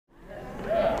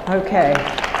Okay.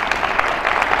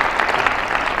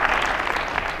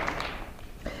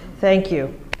 Thank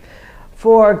you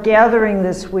for gathering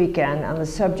this weekend on the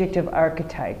subject of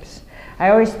archetypes. I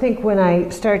always think when I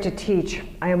start to teach,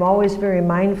 I am always very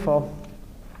mindful.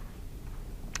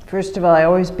 First of all, I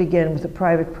always begin with a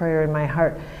private prayer in my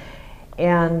heart.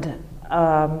 And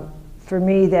for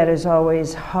me, that is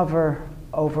always hover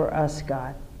over us,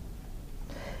 God.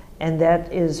 And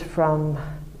that is from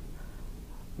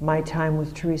my time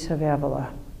with Teresa of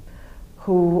Avila,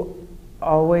 who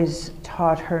always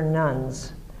taught her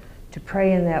nuns to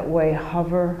pray in that way,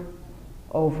 hover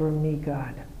over me,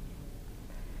 God.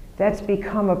 That's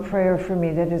become a prayer for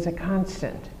me that is a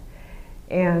constant.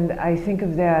 And I think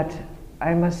of that,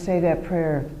 I must say that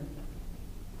prayer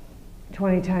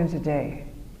 20 times a day.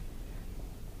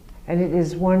 And it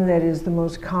is one that is the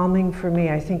most calming for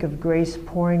me. I think of grace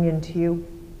pouring into you.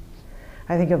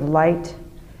 I think of light,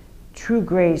 true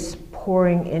grace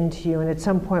pouring into you. And at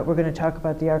some point we're going to talk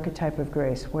about the archetype of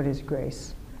grace. What is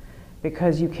grace?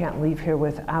 Because you can't leave here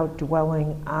without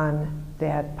dwelling on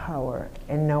that power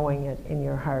and knowing it in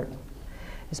your heart.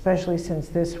 Especially since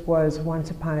this was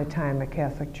once upon a time a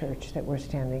Catholic church that we're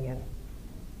standing in.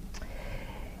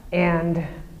 And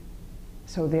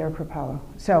so there, Kripalu.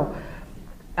 So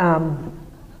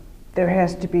there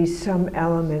has to be some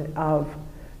element of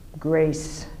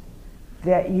grace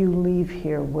that you leave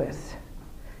here with.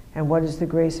 And what is the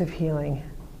grace of healing?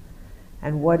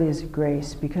 And what is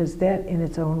grace? Because that in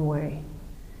its own way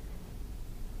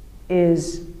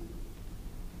is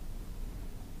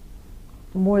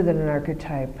more than an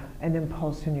archetype, an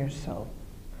impulse in your soul.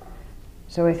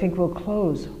 So I think we'll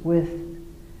close with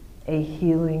a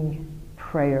healing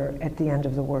prayer at the end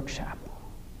of the workshop.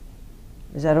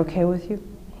 Is that okay with you?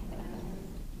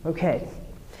 Okay.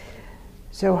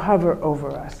 So hover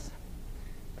over us.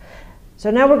 So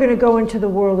now we're going to go into the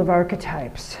world of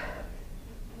archetypes.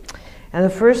 And the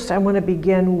first, I want to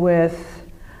begin with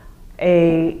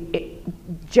a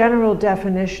general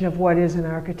definition of what is an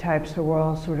archetype, so we're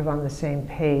all sort of on the same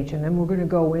page. And then we're going to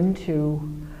go into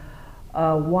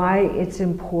why it's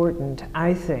important,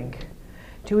 I think,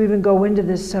 to even go into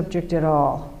this subject at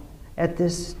all at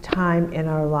this time in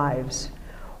our lives.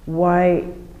 Why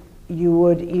you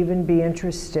would even be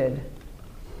interested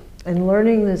in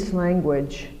learning this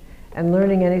language and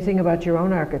learning anything about your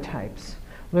own archetypes.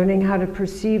 Learning how to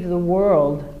perceive the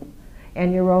world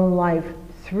and your own life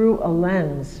through a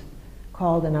lens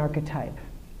called an archetype.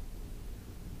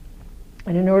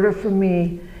 And in order for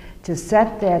me to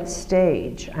set that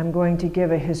stage, I'm going to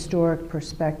give a historic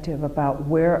perspective about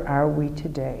where are we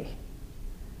today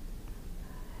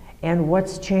and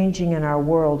what's changing in our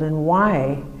world and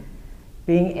why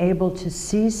being able to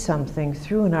see something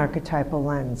through an archetypal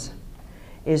lens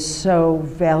is so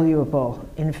valuable.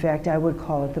 In fact, I would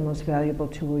call it the most valuable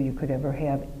tool you could ever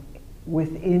have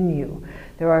within you.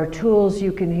 There are tools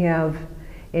you can have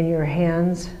in your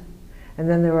hands, and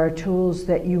then there are tools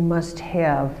that you must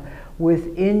have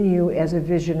within you as a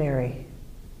visionary.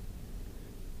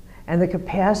 And the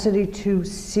capacity to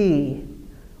see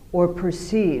or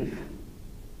perceive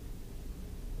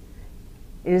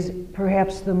is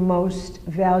perhaps the most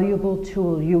valuable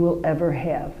tool you will ever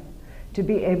have. To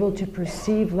be able to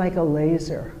perceive like a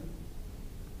laser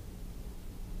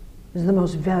is the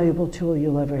most valuable tool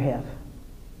you'll ever have.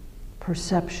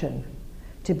 Perception,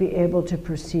 to be able to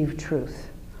perceive truth.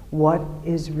 What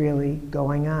is really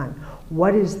going on?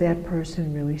 What is that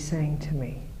person really saying to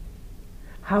me?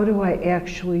 How do I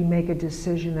actually make a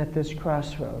decision at this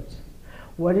crossroads?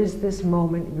 What is this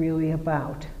moment really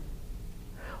about?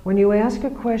 When you ask a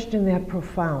question that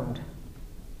profound,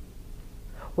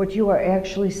 what you are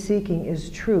actually seeking is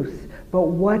truth, but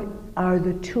what are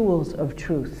the tools of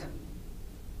truth?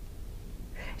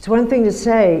 It's one thing to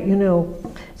say,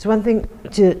 it's one thing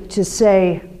to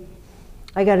say,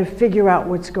 I got to figure out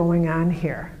what's going on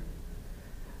here.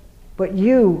 But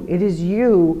it is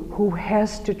you who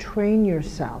has to train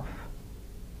yourself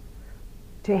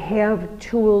to have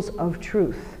tools of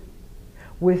truth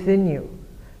within you.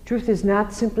 Truth is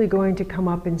not simply going to come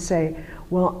up and say,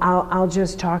 well, I'll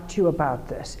just talk to you about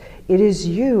this. It is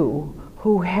you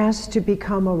who has to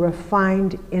become a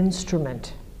refined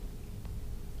instrument.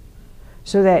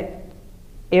 So that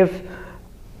in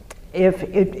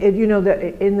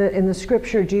the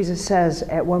scripture, Jesus says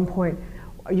at one point,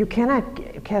 you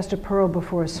cannot cast a pearl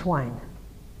before a swine.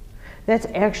 That's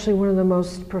actually one of the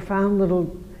most profound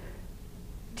little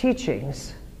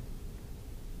teachings.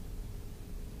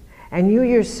 And you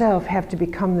yourself have to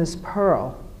become this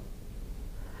pearl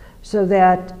so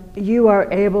that you are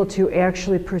able to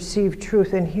actually perceive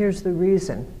truth. And here's the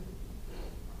reason.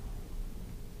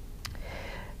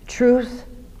 Truth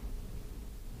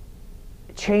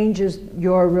changes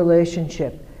your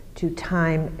relationship to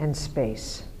time and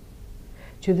space,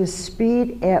 to the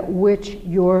speed at which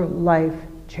your life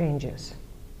changes.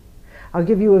 I'll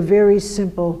give you a very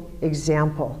simple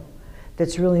example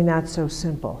that's really not so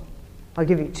simple. I'll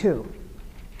give you two.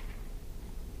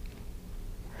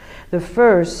 The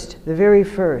very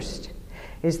first,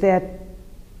 is that,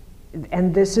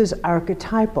 and this is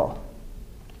archetypal,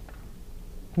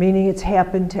 meaning it's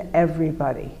happened to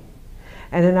everybody.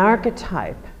 And an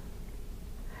archetype,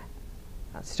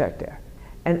 I'll start there.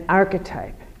 An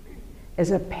archetype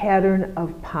is a pattern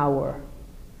of power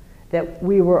that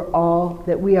we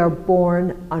are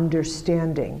born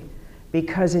understanding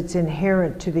because it's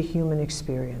inherent to the human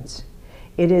experience.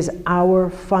 It is our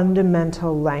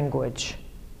fundamental language.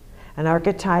 An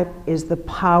archetype is the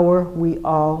power we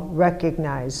all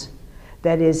recognize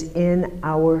that is in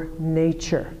our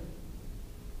nature.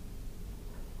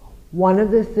 One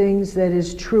of the things that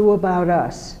is true about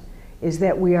us is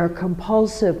that we are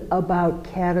compulsive about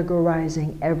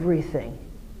categorizing everything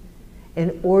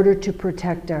in order to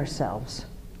protect ourselves.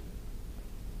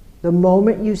 The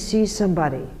moment you see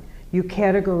somebody, you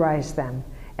categorize them,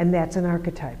 and that's an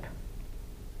archetype.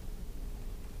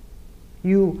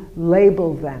 You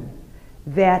label them.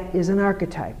 That is an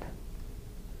archetype.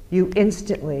 You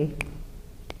instantly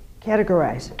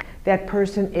categorize. That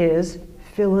person is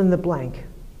fill in the blank.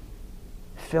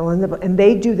 Fill in the blank. And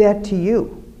they do that to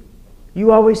you.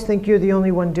 You always think you're the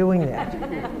only one doing that.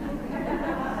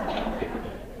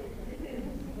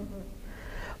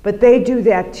 But they do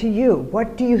that to you.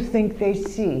 What do you think they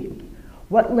see?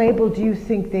 What label do you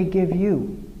think they give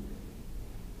you?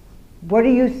 What do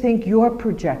you think you're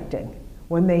projecting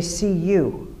when they see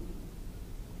you?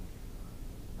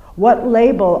 What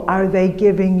label are they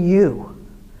giving you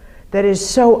that is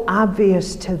so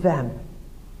obvious to them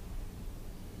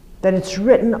that it's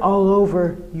written all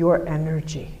over your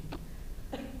energy,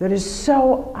 that is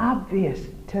so obvious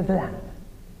to them,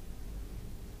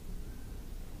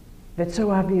 that's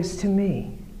so obvious to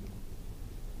me?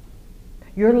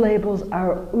 Your labels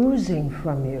are oozing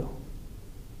from you.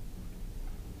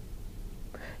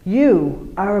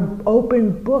 You are an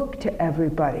open book to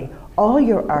everybody. All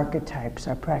your archetypes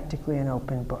are practically an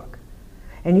open book.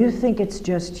 And you think it's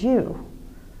just you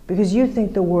because you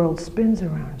think the world spins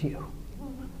around you.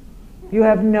 You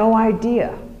have no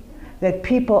idea that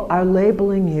people are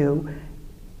labeling you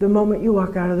the moment you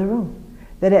walk out of the room.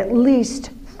 That at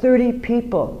least 30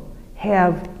 people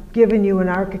have given you an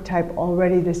archetype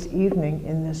already this evening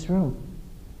in this room.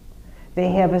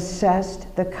 They have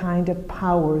assessed the kind of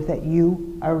power that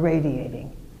you are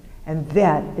radiating. And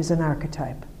that is an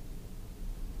archetype.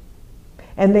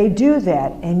 And they do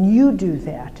that, and you do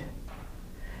that,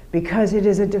 because it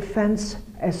is a defense,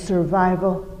 a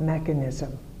survival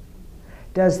mechanism.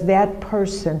 Will that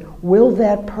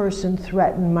person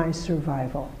threaten my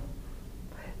survival?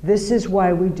 This is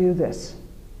why we do this.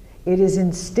 It is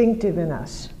instinctive in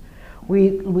us.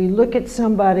 We look at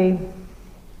somebody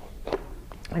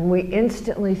and we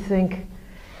instantly think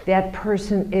that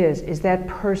person is that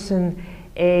person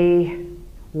a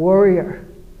warrior?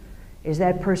 Is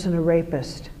that person a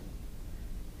rapist?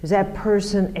 Is that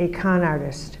person a con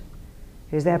artist?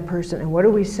 Is that person, and what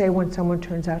do we say when someone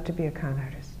turns out to be a con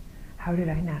artist? How did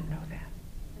I not know that?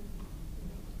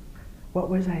 What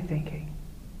was I thinking?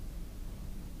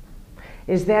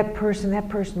 Is that person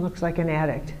looks like an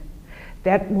addict.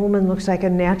 That woman looks like a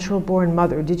natural born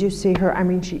mother. Did you see her? I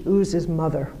mean, she oozes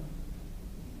mother.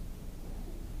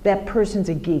 That person's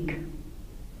a geek.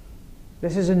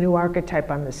 This is a new archetype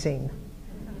on the scene.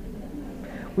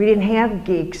 We didn't have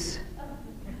geeks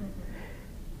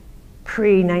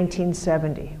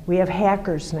pre-1970. We have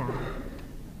hackers now.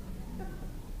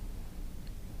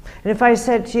 And if I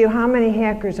said to you, how many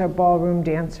hackers are ballroom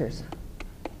dancers?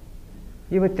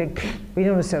 You would think, we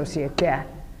don't associate that.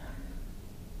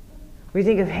 We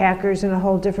think of hackers in a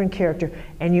whole different character,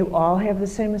 and you all have the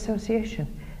same association.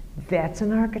 That's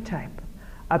an archetype,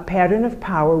 a pattern of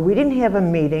power. We didn't have a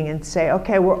meeting and say,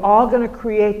 okay, we're all going to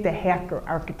create the hacker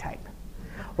archetype.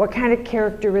 What kind of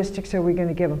characteristics are we going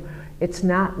to give them? It's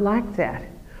not like that.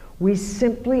 We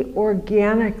simply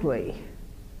organically,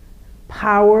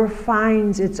 power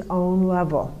finds its own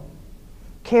level.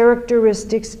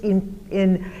 Characteristics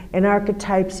in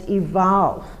archetypes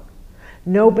evolve.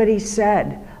 Nobody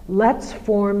said, let's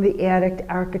form the addict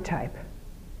archetype.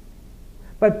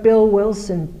 But Bill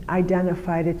Wilson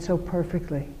identified it so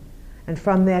perfectly. And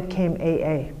from that came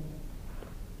AA.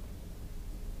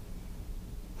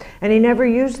 And he never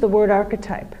used the word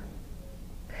archetype.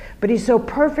 But he so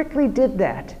perfectly did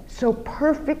that,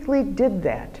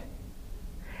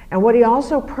 And what he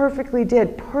also perfectly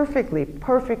did,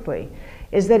 perfectly,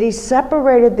 is that he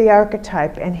separated the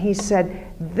archetype and he said,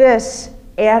 this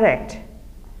addict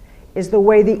is the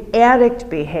way the addict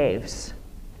behaves.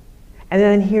 And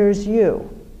then here's you.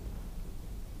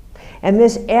 And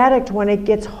this addict, when it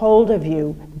gets hold of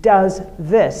you, does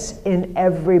this in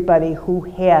everybody who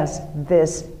has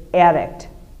this addict.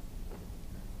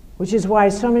 Which is why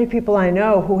so many people I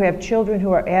know who have children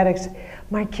who are addicts,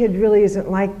 my kid really isn't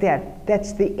like that.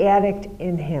 That's the addict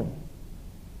in him.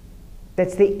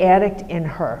 That's the addict in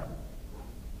her.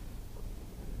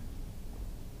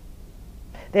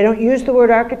 They don't use the word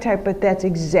archetype, but that's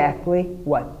exactly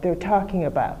what they're talking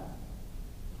about.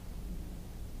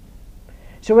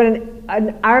 So what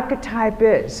an archetype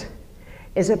is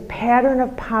a pattern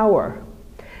of power.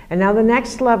 And now the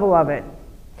next level of it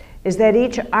is that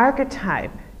each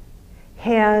archetype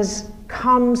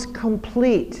comes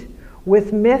complete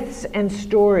with myths and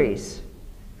stories.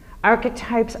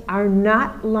 Archetypes are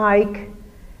not like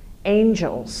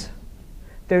angels.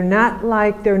 They're not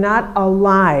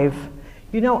alive.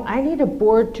 You know, I need a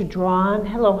board to draw on.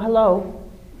 Hello, hello.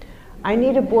 I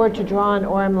need a board to draw on,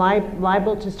 or I'm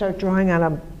liable to start drawing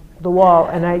on the wall,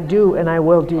 and I do, and I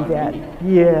will do that.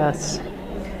 Yes.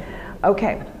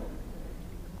 Okay.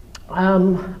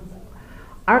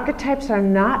 Archetypes are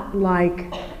not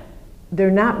like,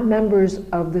 they're not members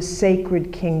of the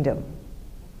sacred kingdom.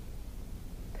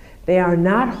 They are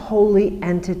not holy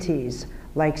entities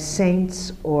like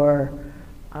saints or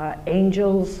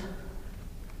angels.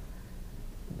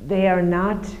 They are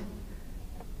not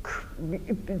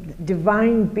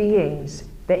divine beings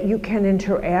that you can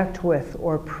interact with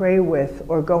or pray with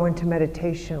or go into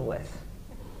meditation with.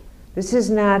 This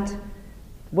is not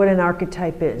what an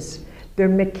archetype is. They're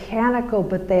mechanical,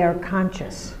 but they are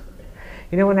conscious.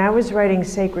 You know, when I was writing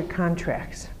sacred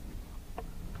contracts,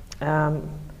 I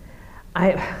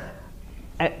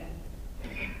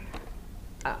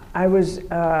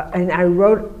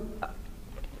wrote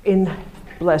in,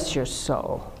 bless your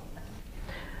soul,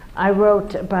 I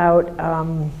wrote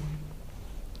about,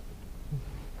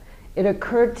 it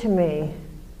occurred to me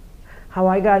how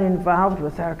I got involved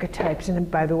with archetypes. And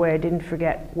by the way, I didn't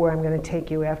forget where I'm going to take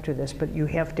you after this, but you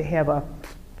have to have a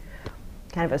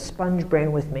kind of a sponge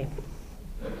brain with me.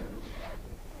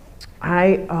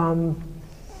 I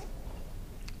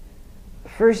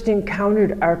first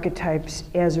encountered archetypes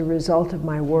as a result of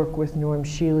my work with Norm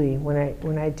Shealy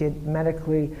when I did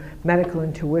medical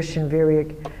intuition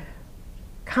very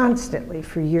constantly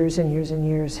for years and years and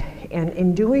years. And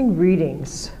in doing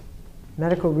readings,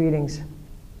 medical readings,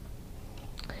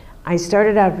 I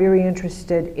started out very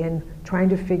interested in trying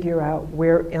to figure out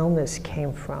where illness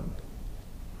came from.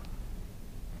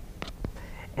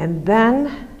 And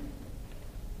then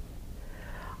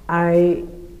I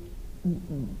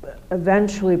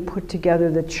eventually put together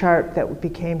the chart that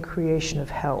became Creation of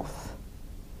Health,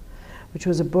 which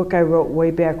was a book I wrote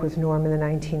way back with Norm in the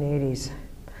 1980s,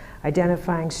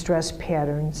 identifying stress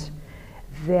patterns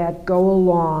that go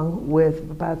along with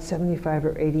about 75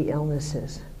 or 80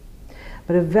 illnesses.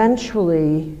 But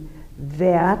eventually,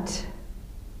 that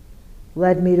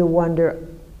led me to wonder,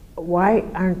 why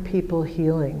aren't people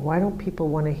healing? Why don't people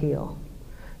want to heal?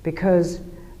 Because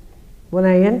when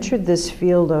I entered this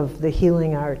field of the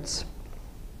healing arts,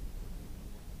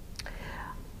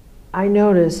 I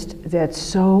noticed that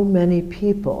so many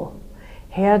people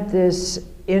had this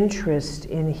interest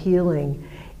in healing,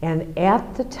 and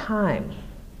at the time,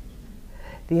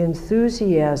 the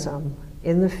enthusiasm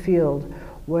in the field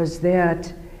was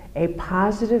that a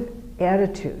positive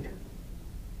attitude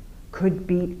could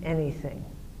beat anything.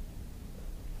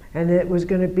 And it was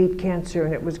going to beat cancer,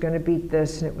 and it was going to beat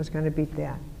this, and it was going to beat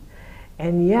that.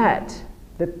 And yet,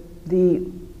 the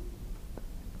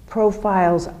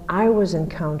profiles I was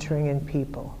encountering in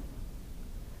people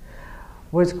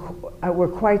were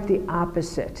quite the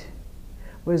opposite,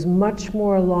 was much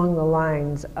more along the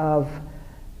lines of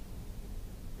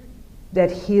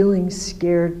that healing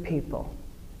scared people,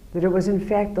 that it was in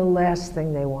fact the last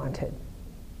thing they wanted.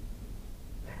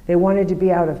 They wanted to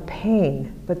be out of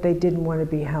pain, but they didn't want to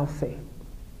be healthy.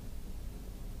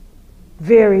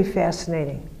 Very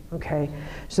fascinating, okay?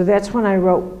 So that's when I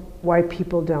wrote Why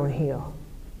People Don't Heal.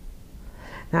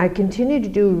 Now I continued to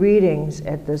do readings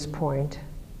at this point,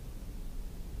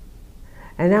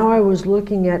 and now I was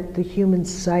looking at the human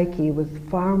psyche with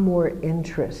far more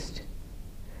interest,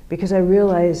 because I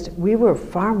realized we were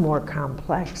far more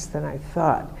complex than I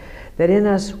thought. That in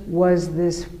us was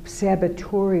this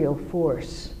saboteur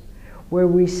force, where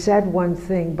we said one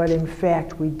thing, but in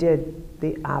fact we did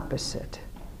the opposite.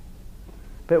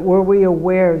 But were we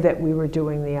aware that we were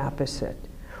doing the opposite?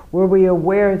 Were we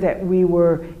aware that we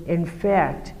were, in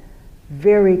fact,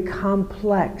 very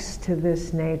complex to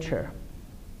this nature,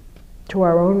 to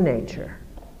our own nature.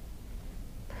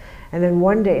 And then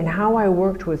one day, and how I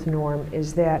worked with Norm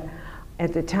is that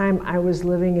at the time I was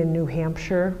living in New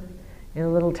Hampshire in a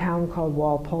little town called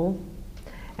Walpole.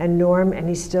 And Norm, and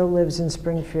he still lives in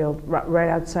Springfield, right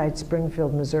outside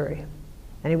Springfield, Missouri.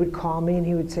 And he would call me and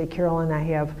he would say, Carolyn, I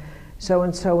have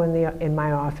so-and-so in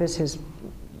my office, his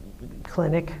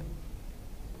clinic.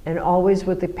 And always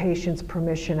with the patient's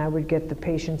permission, I would get the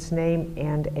patient's name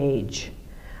and age.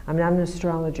 I'm not an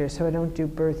astrologer, so I don't do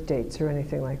birth dates or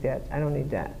anything like that. I don't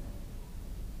need that.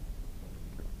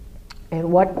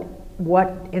 And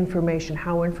what information,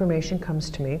 how information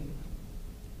comes to me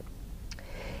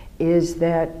is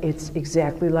that it's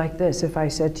exactly like this. If I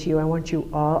said to you, I want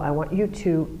you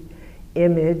to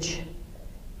image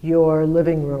your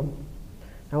living room.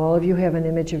 Now all of you have an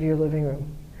image of your living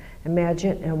room.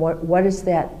 Imagine, and what does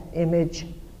that image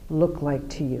look like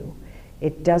to you?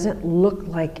 It doesn't look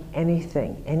like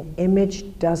anything. An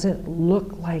image doesn't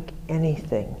look like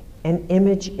anything. An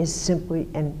image is simply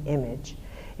an image.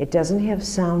 It doesn't have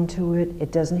sound to it.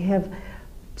 It doesn't have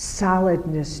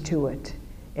solidness to it.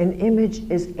 An image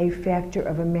is a factor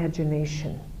of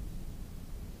imagination.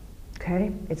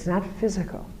 Okay? It's not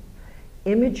physical.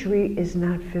 Imagery is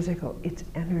not physical. It's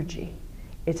energy.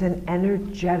 It's an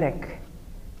energetic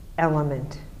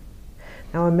element.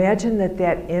 Now imagine that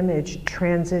that image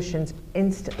transitions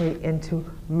instantly into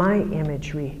my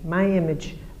imagery, my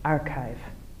image archive.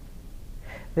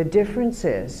 The difference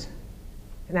is,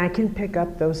 and I can pick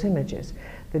up those images,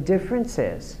 the difference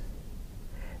is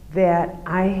that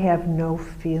I have no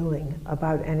feeling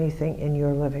about anything in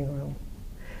your living room.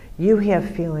 You have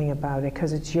feeling about it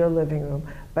because it's your living room,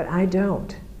 but I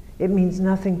don't. It means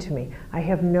nothing to me. I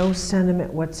have no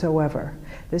sentiment whatsoever.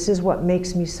 This is what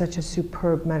makes me such a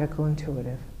superb medical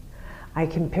intuitive. I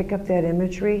can pick up that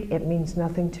imagery. It means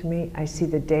nothing to me. I see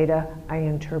the data. I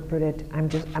interpret it.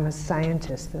 I'm a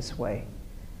scientist this way.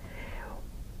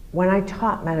 When I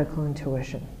taught medical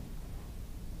intuition,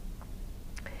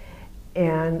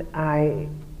 and I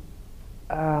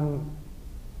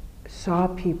saw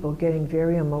people getting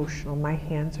very emotional, my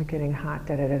hands are getting hot,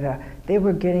 da da da da. They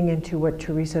were getting into what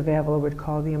Teresa of Avila would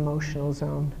call the emotional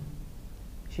zone.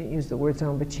 She didn't use the word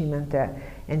zone, but she meant that.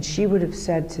 And she would have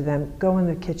said to them, go in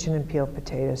the kitchen and peel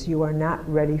potatoes. You are not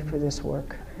ready for this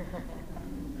work.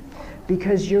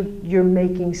 Because you're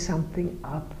making something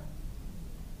up.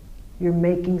 You're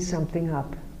making something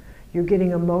up. You're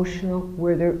getting emotional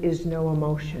where there is no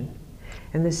emotion.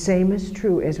 And the same is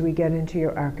true as we get into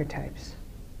your archetypes.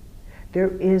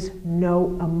 There is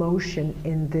no emotion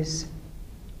in this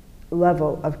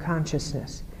level of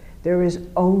consciousness. There is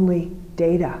only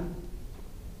data.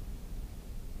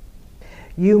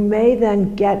 You may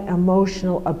then get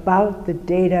emotional about the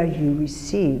data you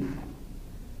receive,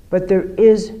 but there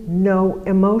is no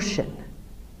emotion.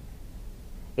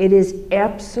 It is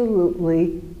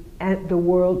absolutely, the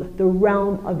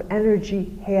realm of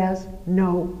energy has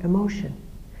no emotion.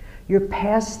 You're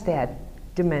past that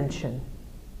dimension.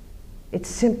 It's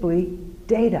simply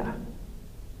data.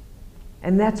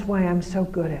 And that's why I'm so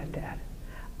good at that.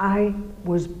 I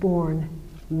was born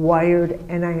wired,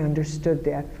 and I understood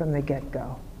that from the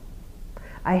get-go.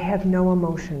 I have no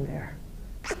emotion there.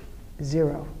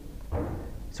 Zero.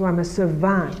 So I'm a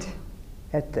savant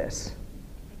at this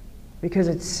because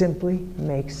it simply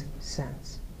makes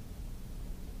sense.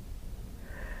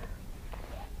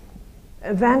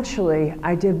 Eventually,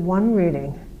 I did one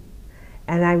reading,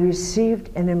 and I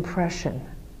received an impression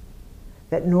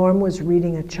that Norm was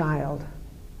reading a child.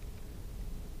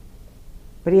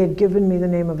 But he had given me the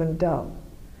name of an adult.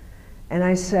 And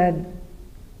I said,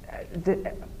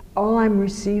 all I'm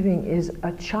receiving is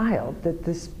a child, that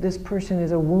this person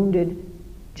is a wounded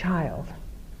child.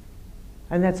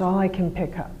 And that's all I can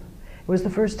pick up. It was the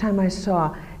first time I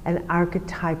saw an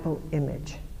archetypal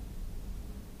image.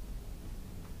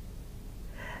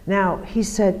 Now, he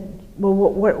said, well,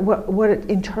 what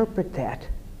interpret that.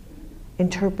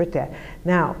 Interpret that.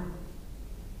 Now,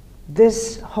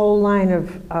 this whole line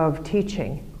of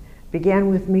teaching began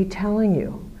with me telling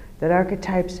you that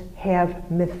archetypes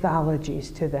have mythologies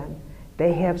to them.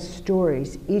 They have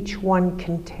stories. Each one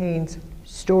contains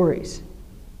stories.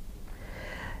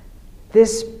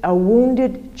 A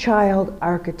wounded child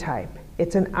archetype,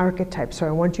 it's an archetype, so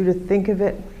I want you to think of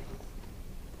it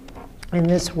in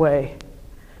this way.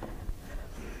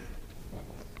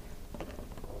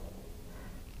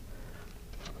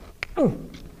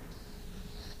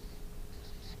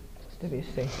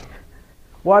 WC.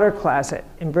 Water closet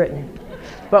in Britain.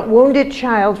 But wounded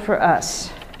child for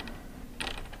us.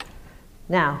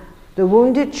 Now, the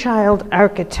wounded child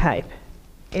archetype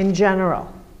in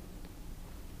general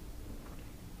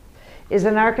is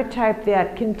an archetype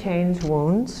that contains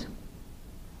wounds,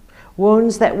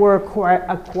 wounds that were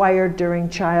acquired during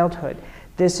childhood.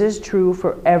 This is true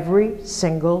for every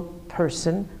single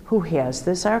person who has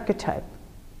this archetype,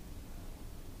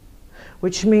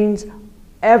 which means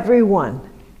everyone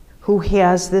who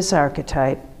has this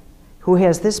archetype, who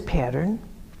has this pattern,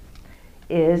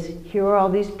 here are all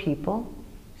these people.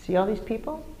 See all these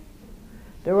people?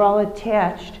 They're all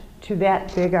attached to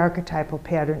that big archetypal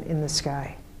pattern in the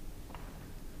sky.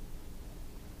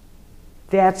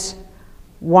 That's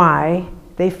why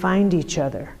they find each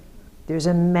other. There's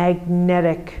a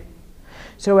magnetic.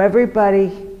 So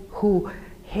everybody who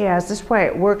has, this is why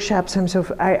at workshops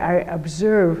I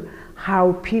observe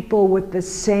how people with the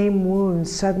same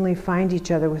wounds suddenly find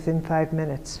each other within 5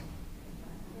 minutes.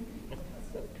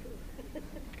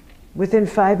 Within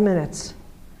 5 minutes.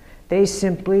 They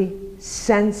simply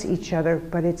sense each other,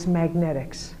 but it's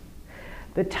magnetics.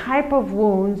 The type of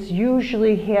wounds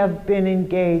usually have been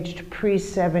engaged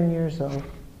pre-7 years old.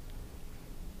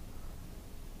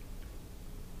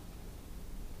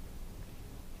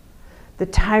 The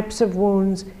types of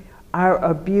wounds are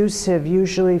abusive,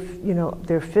 usually,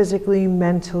 they're physically,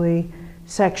 mentally,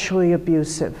 sexually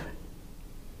abusive.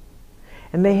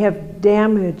 And they have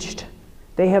damaged,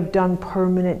 they have done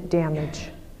permanent damage.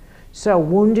 So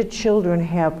wounded children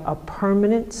have a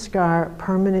permanent scar,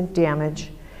 permanent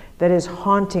damage that is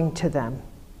haunting to them.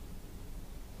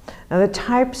 Now the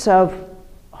types of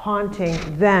haunting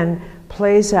then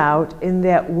plays out in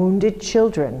that wounded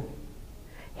children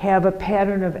have a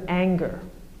pattern of anger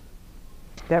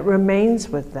that remains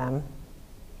with them,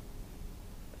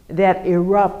 that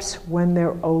erupts when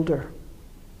they're older.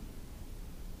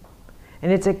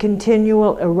 And it's a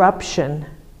continual eruption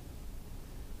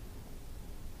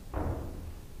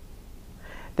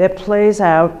that plays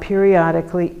out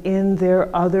periodically in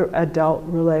their other adult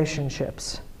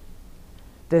relationships.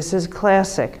 This is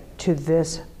classic to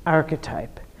this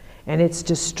archetype, and it's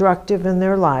destructive in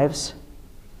their lives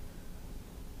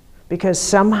because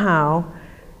somehow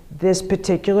this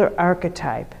particular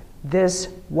archetype, this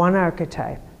one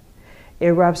archetype,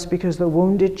 erupts because the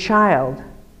wounded child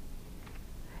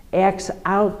acts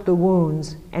out the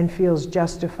wounds and feels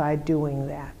justified doing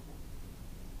that.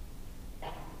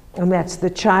 And that's the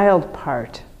child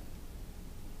part.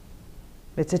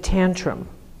 It's a tantrum.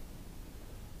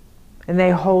 And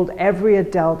they hold every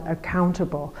adult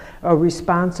accountable or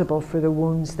responsible for the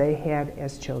wounds they had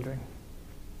as children.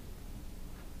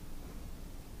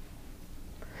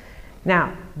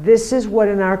 Now, this is what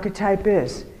an archetype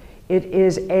is. It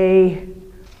is a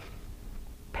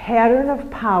pattern of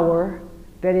power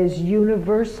that is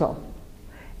universal.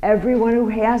 Everyone who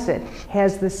has it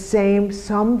has the same,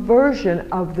 some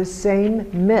version of the same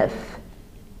myth.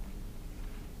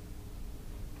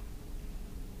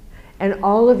 And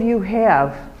all of you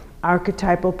have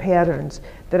archetypal patterns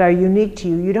that are unique to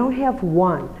you. You don't have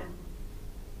one.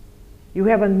 You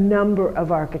have a number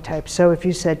of archetypes. So if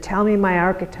you said, tell me my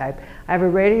archetype, I have a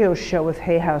radio show with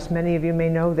Hay House. Many of you may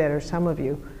know that, or some of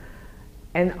you.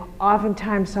 And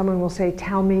oftentimes someone will say,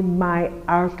 tell me my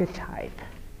archetype.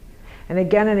 And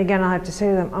again I'll have to say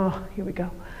to them, oh, here we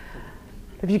go.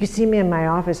 If you could see me in my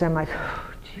office, I'm like,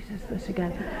 oh, Jesus, this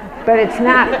again. But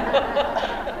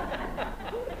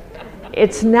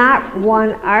it's not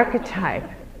one archetype.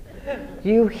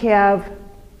 You have,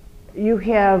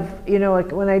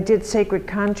 like when I did sacred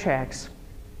contracts,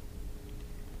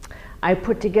 I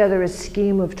put together a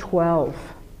scheme of 12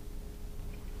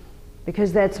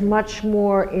 because that's much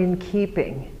more in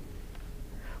keeping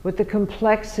with the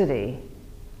complexity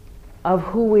of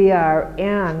who we are,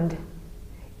 and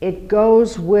it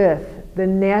goes with the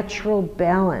natural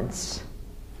balance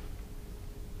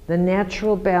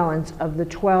of the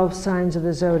 12 signs of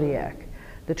the zodiac,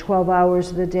 the 12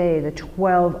 hours of the day, the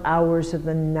 12 hours of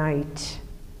the night,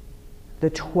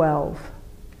 the 12.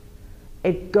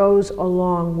 It goes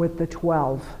along with the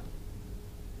 12.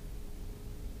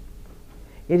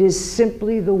 It is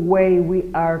simply the way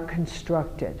we are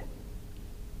constructed.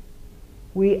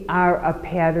 We are a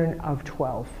pattern of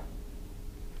 12.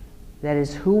 That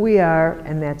is who we are,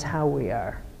 and that's how we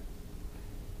are.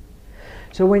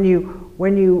 So when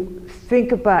you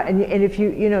think about, and if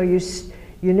you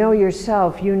know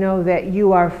yourself, you know that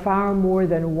you are far more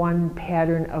than one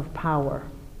pattern of power.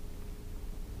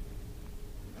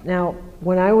 Now,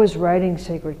 when I was writing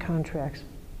sacred contracts,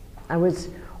 I was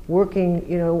working,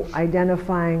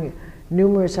 identifying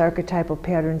numerous archetypal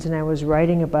patterns, and I was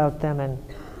writing about them, and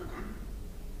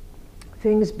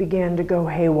things began to go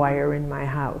haywire in my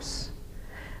house.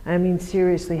 I mean,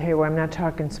 seriously haywire. I'm not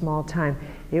talking small time.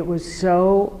 It was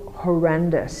so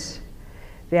horrendous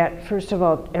that, first of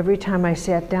all, every time I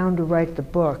sat down to write the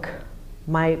book,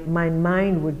 my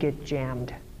mind would get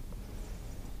jammed.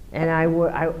 And I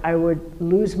would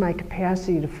lose my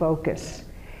capacity to focus.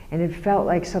 And it felt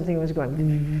like something was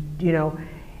going, you know.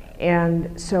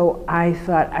 And so I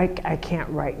thought, I can't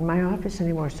write in my office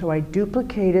anymore. So I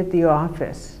duplicated the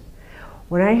office.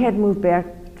 When I had moved back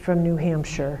from New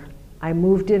Hampshire, I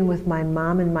moved in with my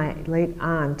mom and my late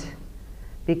aunt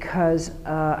because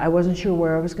I wasn't sure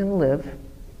where I was going to live.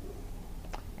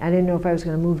 I didn't know if I was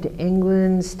going to move to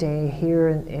England, stay here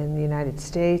in the United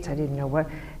States. I didn't know what.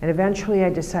 And eventually I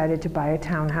decided to buy a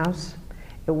townhouse.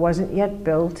 It wasn't yet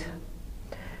built.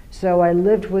 So I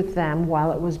lived with them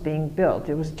while it was being built.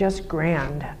 It was just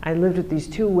grand. I lived with these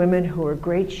two women who were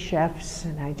great chefs,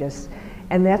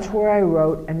 and that's where I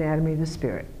wrote Anatomy of the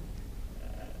Spirit.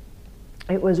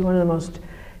 It was one of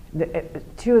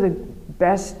two of the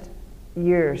best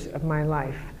years of my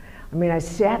life. I mean, I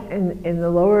sat in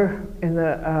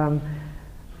the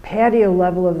patio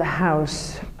level of the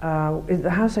house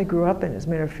I grew up in, as a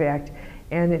matter of fact,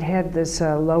 and it had this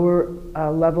lower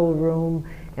level room,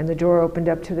 and the door opened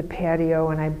up to the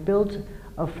patio, and I built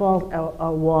a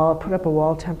wall, put up a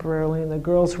wall temporarily, and the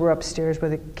girls were upstairs by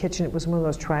the kitchen. It was one of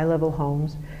those tri-level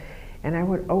homes, and I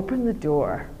would open the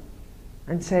door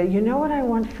and say, you know what I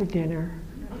want for dinner?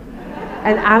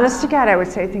 And honest to God, I would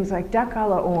say things like duck a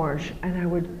la orange, and I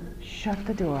would shut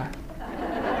the door.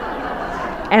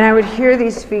 And I would hear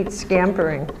these feet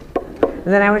scampering. And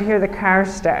then I would hear the car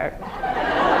start.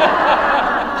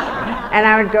 And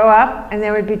I would go up, and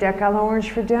there would be duck a la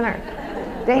orange for dinner.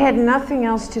 They had nothing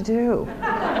else to do.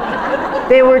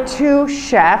 They were two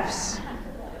chefs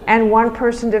and one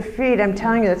person to feed. I'm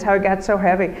telling you, that's how it got so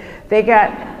heavy.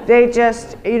 They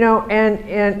just, you know,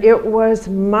 and it was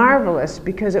marvelous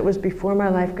because it was before my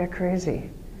life got crazy.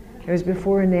 It was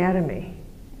before anatomy,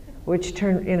 which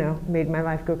turned, you know, made my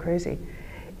life go crazy.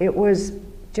 It was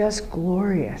just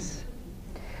glorious.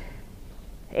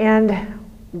 And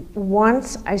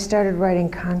once I started writing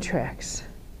contracts,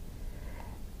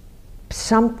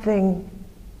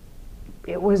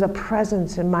 it was a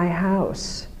presence in my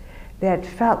house that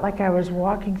felt like I was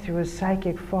walking through a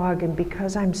psychic fog, and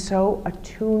because I'm so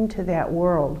attuned to that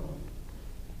world,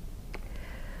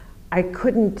 I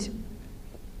couldn't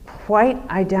quite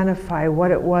identify what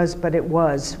it was, but it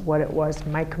was what it was.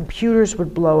 My computers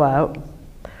would blow out.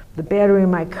 The battery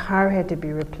in my car had to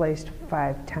be replaced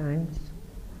 5 times.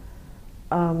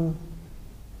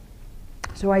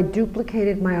 So I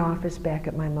duplicated my office back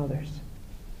at my mother's.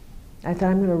 I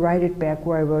thought, I'm going to write it back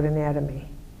where I wrote anatomy.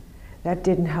 That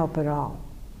didn't help at all.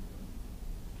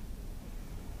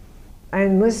 I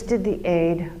enlisted the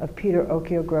aid of Peter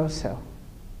Occhiogrosso.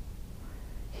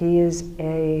 He is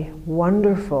a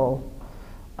wonderful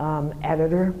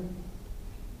editor.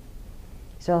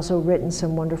 He's also written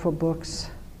some wonderful books.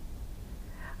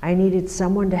 I needed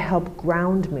someone to help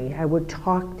ground me. I would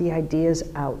talk the ideas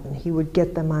out, and he would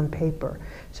get them on paper.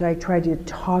 So I tried to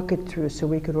talk it through so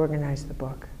we could organize the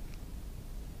book.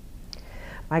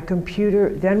 My computer,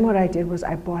 then what I did was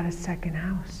I bought a second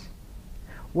house,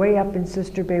 way up in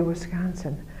Sister Bay,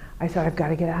 Wisconsin. I thought, I've got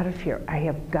to get out of here. I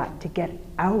have got to get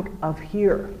out of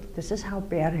here. This is how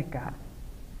bad it got.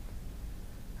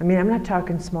 I mean, I'm not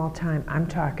talking small time. I'm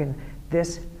talking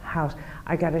this house.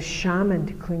 I got a shaman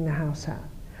to clean the house out.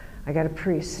 I got a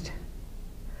priest.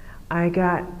 If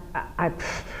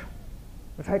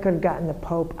I could have gotten the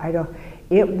Pope,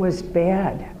 it was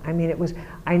bad. I mean,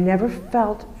 I never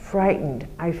felt frightened.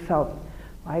 I felt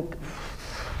like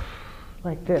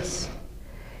this.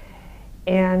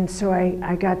 And so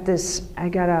I got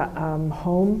a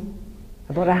home,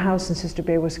 I bought a house in Sister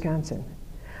Bay, Wisconsin.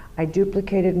 I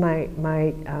duplicated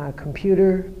my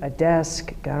computer, a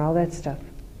desk, got all that stuff.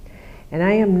 And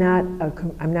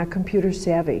I'm not computer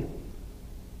savvy.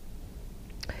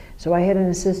 So I had an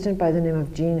assistant by the name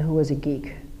of Jean who was a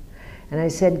geek. And I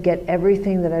said, get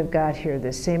everything that I've got here,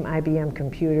 this same IBM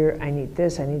computer, I need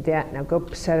this, I need that, now go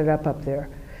set it up there.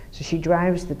 So she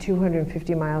drives the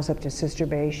 250 miles up to Sister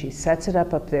Bay, she sets it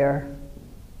up there,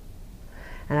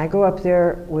 and I go up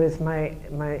there with my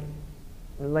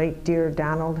late dear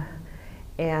Donald,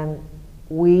 and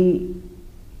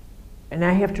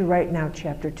I have to write now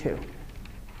chapter 2.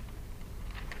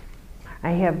 I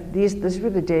have these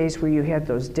were the days where you had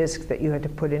those discs that you had to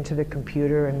put into the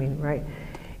computer, I mean, right?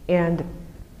 And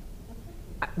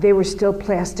they were still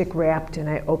plastic wrapped, and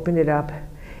I opened it up.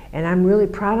 And I'm really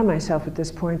proud of myself at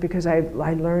this point because I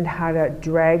learned how to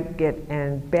drag it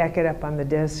and back it up on the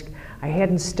disc. I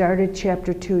hadn't started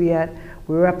chapter 2 yet.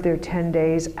 We were up there 10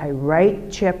 days. I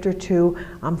write chapter 2.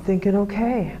 I'm thinking,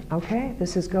 okay,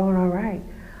 this is going all right.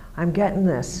 I'm getting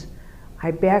this.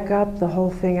 I back up the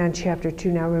whole thing on chapter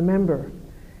 2. Now remember,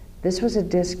 this was a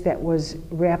disc that was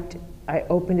wrapped, I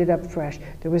opened it up fresh.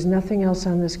 There was nothing else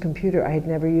on this computer. I had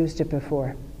never used it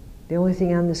before. The only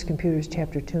thing on this computer is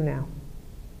chapter 2 now.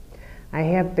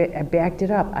 I backed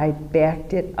it up. I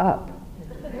backed it up.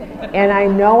 And I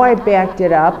know I backed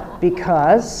it up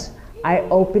because I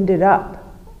opened it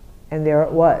up, and there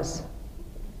it was.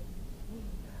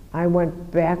 I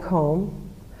went back home,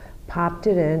 popped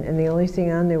it in, and the only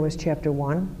thing on there was chapter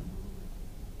 1,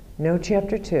 no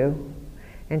chapter 2,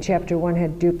 and chapter 1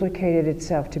 had duplicated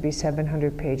itself to be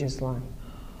 700 pages long.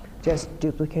 Just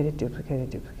duplicated, duplicated,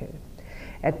 duplicated.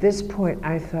 At this point,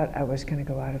 I thought I was going to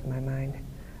go out of my mind.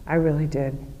 I really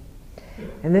did.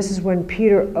 And this is when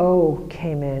Peter O.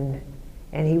 came in,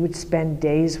 and he would spend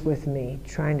days with me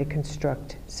trying to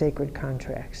construct sacred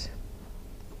contracts.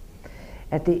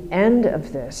 At the end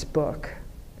of this book,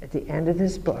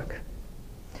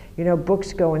 you know,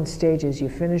 books go in stages. You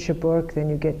finish a book, then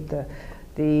you get the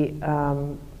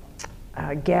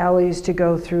galleys to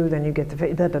go through, then you get the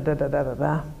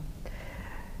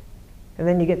and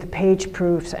then you get the page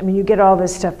proofs. I mean, you get all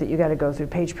this stuff that you got to go through,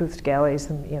 page proofs, galleys,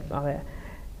 and you know, all that.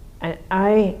 And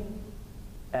I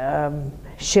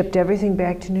shipped everything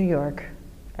back to New York.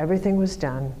 Everything was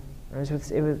done.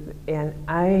 And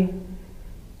I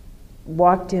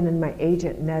walked in, and my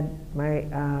agent, Ned,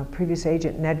 my previous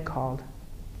agent, Ned, called.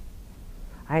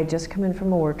 I had just come in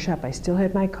from a workshop. I still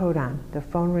had my coat on. The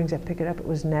phone rings, I pick it up, it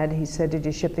was Ned. He said, "Did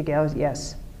you ship the galleys?"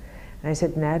 "Yes." And I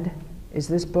said, "Ned, is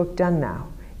this book done now?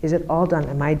 Is it all done?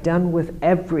 Am I done with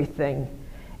everything?"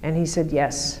 And he said,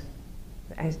 "Yes."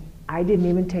 I didn't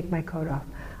even take my coat off.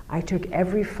 I took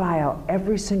every file,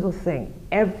 every single thing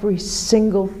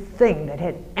that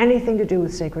had anything to do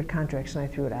with sacred contracts, and I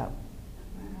threw it out.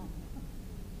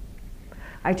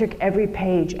 I took every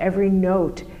page, every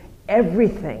note,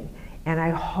 everything, and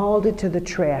I hauled it to the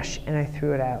trash, and I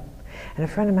threw it out. And a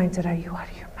friend of mine said, "Are you out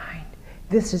of your mind?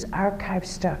 This is archive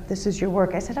stuff. This is your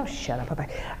work." I said, "Oh, shut up."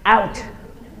 Out.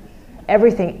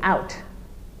 Everything out.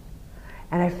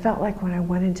 And I felt like when I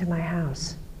went into my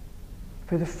house,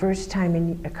 for the first time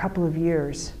in a couple of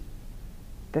years,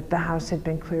 that the house had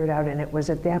been cleared out, and it was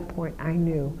at that point I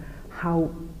knew how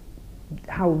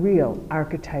real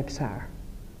archetypes are.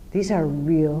 These are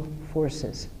real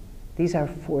forces. These are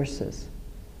forces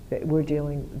that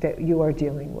you are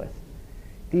dealing with.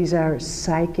 These are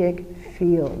psychic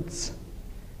fields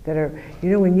that are, you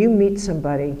know, when you meet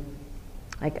somebody,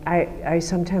 like I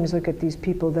sometimes look at these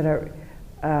people that are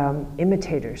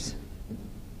imitators.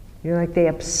 You know, like they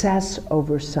obsess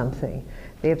over something.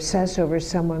 They obsess over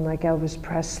someone like Elvis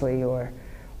Presley, or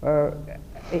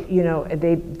you know,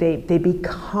 they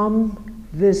become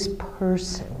this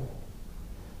person,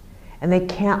 and they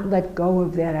can't let go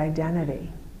of that identity.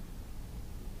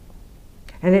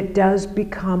 And it does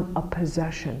become a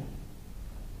possession.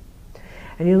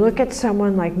 And you look at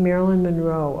someone like Marilyn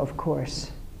Monroe, of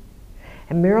course.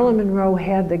 And Marilyn Monroe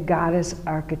had the goddess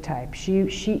archetype.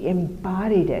 She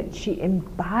embodied it. She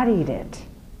embodied it.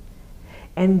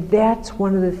 And that's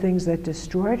one of the things that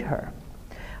destroyed her,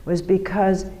 was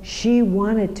because she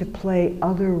wanted to play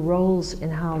other roles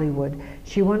in Hollywood.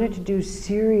 She wanted to do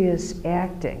serious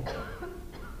acting.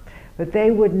 But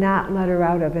they would not let her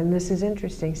out of, and this is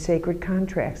interesting, sacred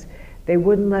contracts. They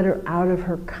wouldn't let her out of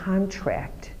her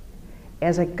contract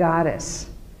as a goddess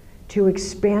to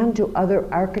expand to other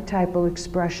archetypal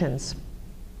expressions.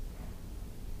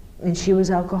 And she was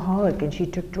alcoholic, and she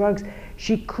took drugs.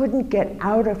 She couldn't get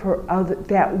out of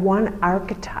that one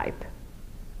archetype.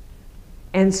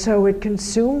 And so it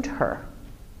consumed her.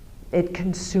 It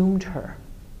consumed her.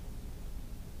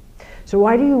 So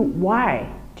why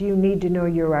do you need to know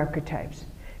your archetypes?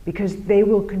 Because they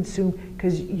will consume,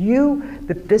 because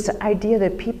this idea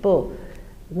that people,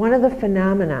 one of the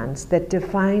phenomenons that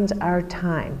defines our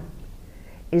time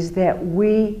is that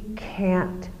we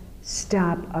can't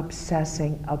stop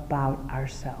obsessing about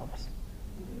ourselves.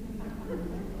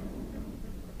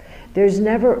 There's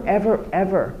never, ever,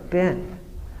 ever been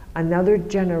another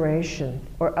generation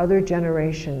or other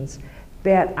generations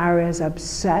that are as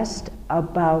obsessed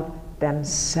about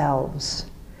themselves,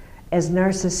 as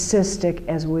narcissistic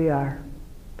as we are,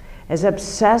 as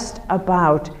obsessed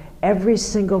about every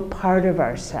single part of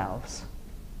ourselves.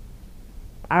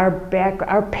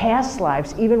 Our past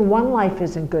lives, even one life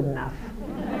isn't good enough.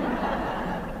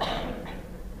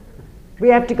 We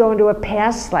have to go into a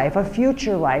past life, a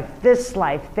future life, this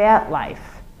life, that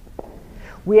life.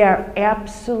 We are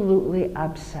absolutely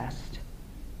obsessed.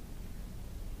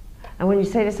 And when you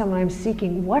say to someone, "I'm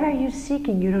seeking," what are you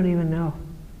seeking? You don't even know.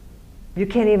 You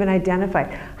can't even identify.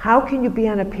 How can you be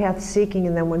on a path seeking,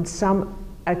 and then when some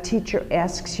a teacher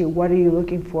asks you, what are you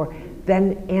looking for?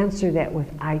 Then answer that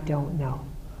with, I don't know.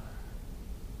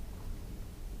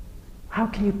 How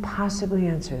can you possibly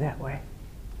answer that way?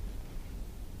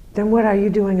 Then what are you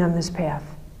doing on this path,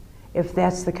 if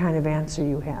that's the kind of answer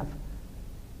you have?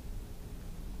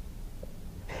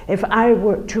 If I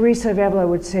were Teresa of Avila, I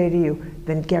would say to you,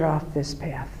 then get off this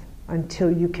path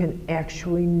until you can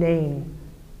actually name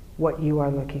what you are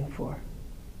looking for.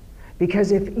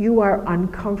 Because if you are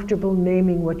uncomfortable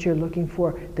naming what you're looking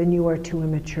for, then you are too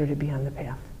immature to be on the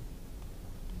path.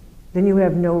 Then you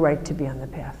have no right to be on the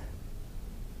path.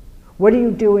 What are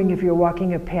you doing if you're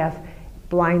walking a path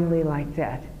blindly like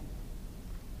that?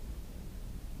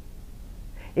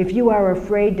 If you are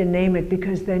afraid to name it,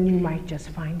 because then you might just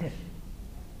find it.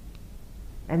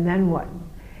 And then what?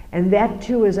 And that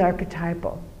too is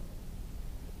archetypal.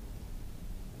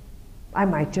 I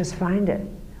might just find it.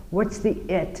 What's the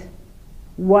it?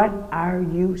 What are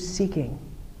you seeking?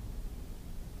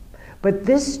 But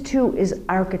this too is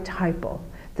archetypal,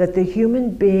 that the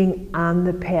human being on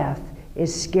the path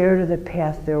is scared of the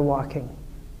path they're walking.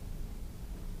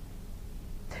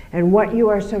 And what you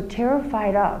are so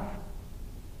terrified of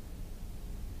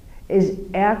is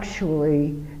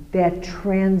actually that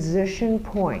transition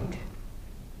point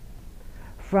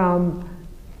from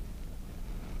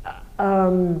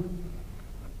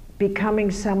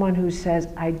becoming someone who says,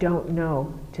 I don't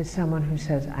know, to someone who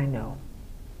says, I know.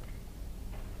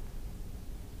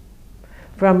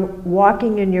 From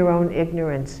walking in your own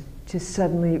ignorance to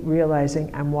suddenly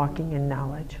realizing I'm walking in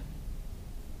knowledge.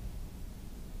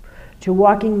 To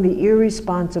walking the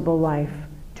irresponsible life,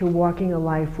 to walking a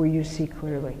life where you see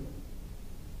clearly.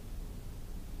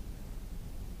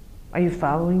 Are you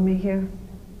following me here?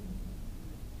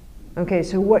 Okay,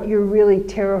 so what you're really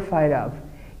terrified of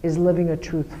is living a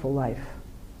truthful life.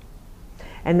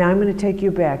 And now I'm going to take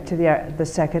you back to the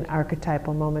second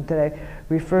archetypal moment that I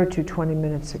referred to 20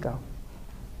 minutes ago.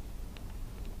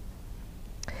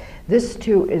 This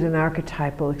too is an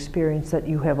archetypal experience that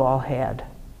you have all had.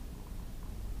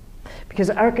 Because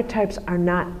archetypes are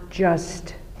not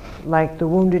just like the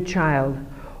wounded child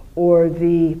or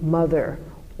the mother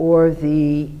or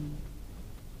the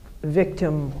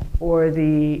victim or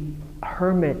the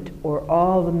hermit or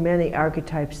all the many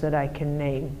archetypes that I can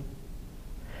name.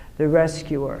 The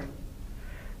rescuer,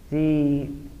 the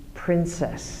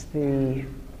princess, the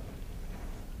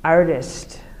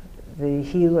artist, the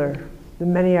healer, the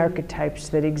many archetypes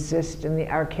that exist in the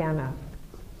arcana.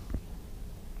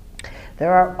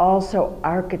 There are also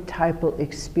archetypal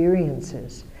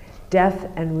experiences, death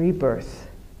and rebirth,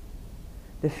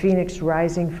 the phoenix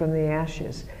rising from the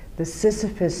ashes, the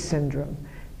Sisyphus syndrome,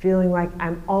 feeling like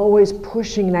I'm always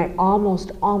pushing and I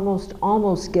almost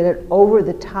get it over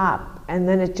the top, and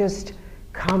then it just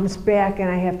comes back and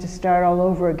I have to start all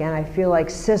over again. I feel like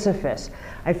Sisyphus.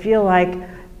 I feel like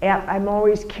I'm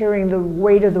always carrying the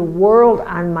weight of the world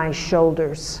on my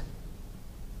shoulders.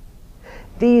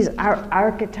 These are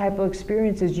archetypal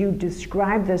experiences. You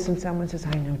describe this and someone says,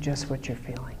 I know just what you're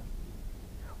feeling.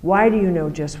 Why do you know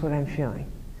just what I'm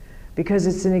feeling? Because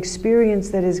it's an experience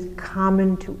that is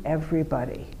common to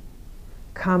everybody.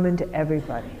 Common to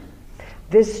everybody.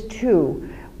 This too,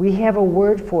 we have a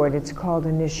word for it. It's called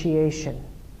initiation.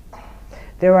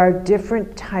 There are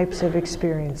different types of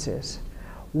experiences.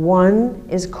 One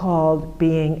is called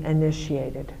being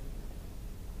initiated.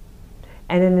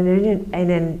 And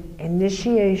an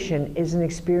initiation is an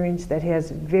experience that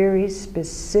has very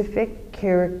specific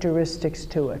characteristics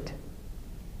to it.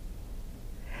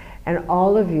 And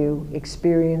all of you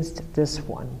experienced this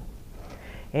one.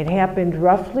 It happened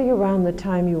roughly around the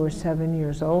time you were 7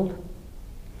 years old.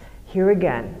 Here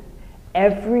again,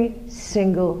 every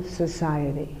single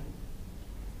society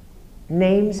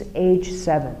names age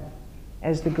 7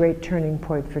 as the great turning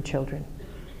point for children.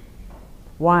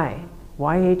 Why?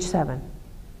 Why age 7?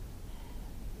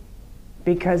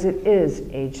 Because it is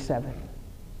age 7.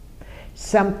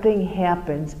 Something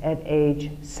happens at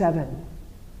age 7.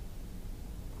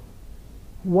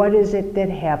 What is it that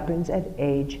happens at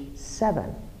age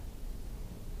 7?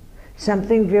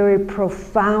 Something very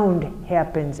profound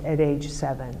happens at age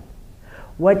 7.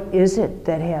 What is it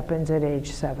that happens at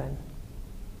age 7?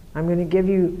 I'm going to give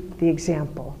you the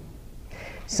example.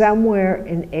 Somewhere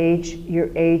in your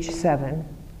age 7,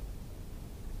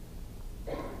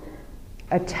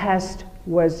 a test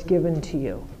was given to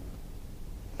you.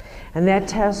 And that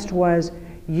test was,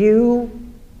 you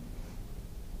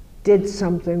did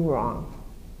something wrong.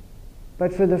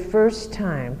 But for the first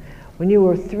time, when you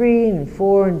were 3 and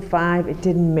 4 and 5, it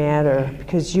didn't matter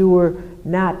because you were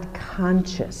not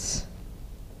conscious.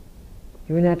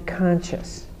 You were not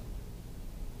conscious.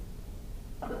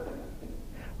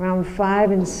 Around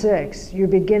 5 and 6, you're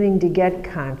beginning to get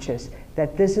conscious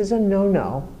that this is a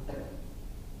no-no,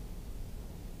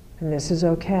 and this is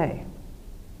okay.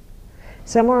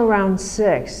 Somewhere around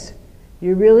 6,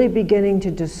 you're really beginning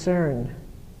to discern.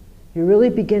 You're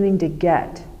really beginning to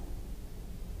get,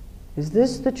 is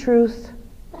this the truth?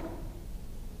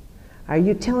 Are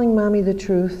you telling mommy the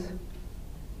truth?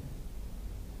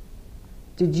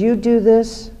 Did you do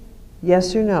this?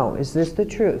 Yes or no? Is this the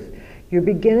truth? You're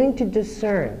beginning to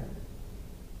discern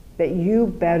that you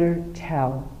better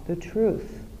tell the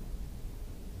truth.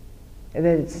 And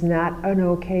that it's not an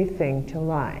okay thing to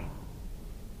lie.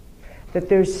 That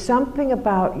there's something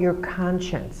about your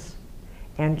conscience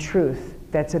and truth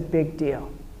that's a big deal.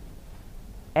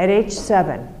 At age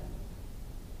 7,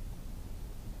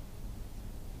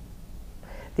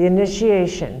 the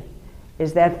initiation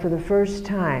is that for the first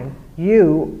time,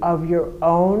 you, of your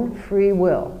own free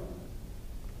will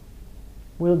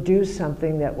do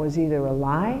something that was either a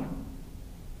lie,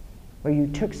 or you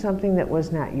took something that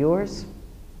was not yours.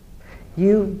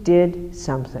 You did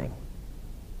something.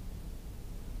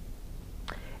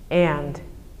 And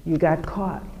you got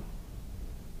caught.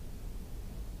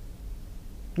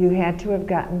 You had to have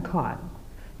gotten caught.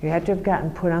 You had to have gotten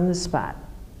put on the spot.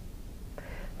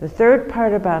 The third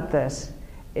part about this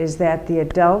is that the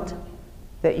adult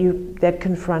that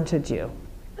confronted you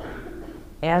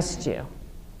asked you,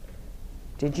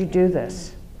 did you do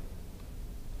this?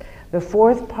 The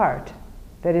fourth part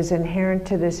that is inherent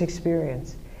to this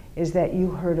experience is that you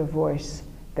heard a voice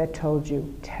that told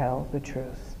you, tell the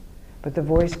truth. But the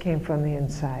voice came from the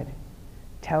inside.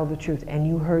 Tell the truth. And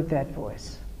you heard that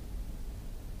voice.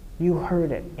 You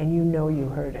heard it, and you know you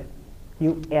heard it.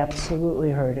 You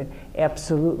absolutely heard it.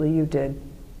 Absolutely you did.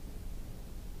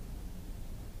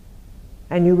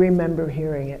 And you remember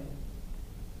hearing it.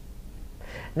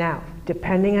 Now,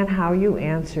 depending on how you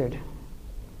answered,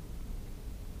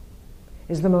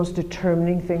 is the most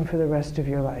determining thing for the rest of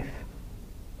your life.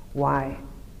 Why?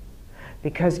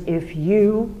 Because if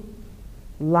you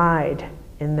lied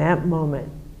in that moment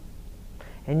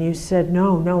and you said,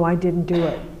 no, I didn't do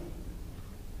it,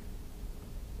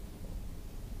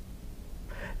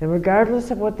 then regardless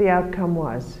of what the outcome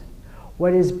was,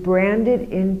 what is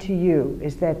branded into you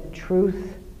is that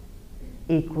truth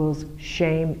equals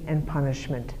shame and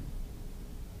punishment,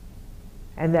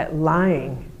 and that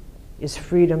lying is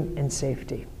freedom and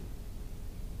safety.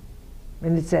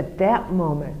 And it's at that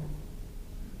moment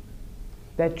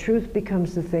that truth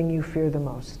becomes the thing you fear the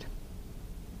most.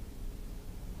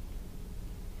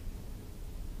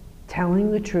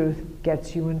 Telling the truth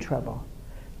gets you in trouble.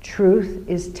 Truth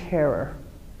is terror,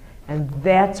 and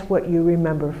that's what you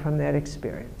remember from that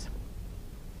experience.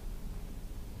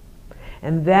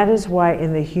 And that is why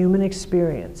in the human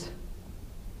experience,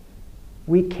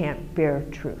 we can't bear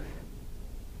truth.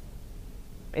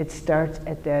 It starts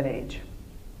at that age,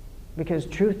 because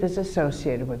truth is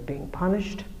associated with being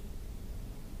punished,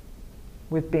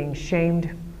 with being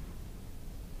shamed,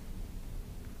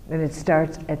 and it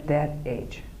starts at that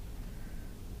age.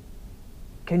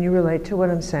 Can you relate to what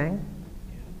I'm saying?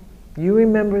 You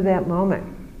remember that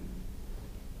moment.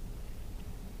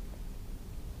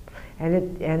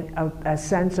 And a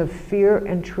sense of fear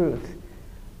and truth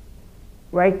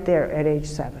right there at age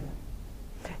 7.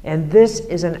 And this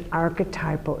is an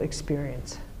archetypal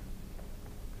experience.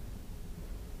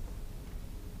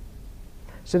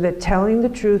 So that telling the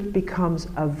truth becomes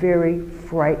a very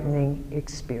frightening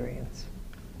experience.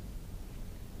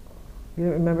 You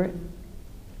don't remember it?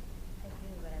 I do,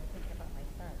 but I'm thinking about my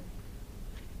son.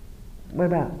 What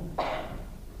about?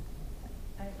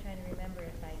 I was trying to remember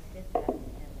if I did that to him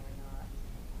or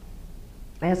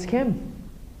not. Ask him.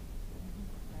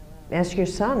 I will. Ask your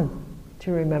son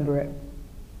to remember it.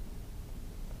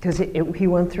 Because he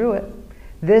went through it.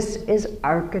 This is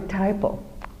archetypal.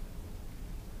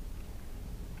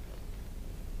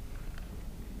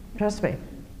 Trust me,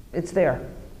 it's there.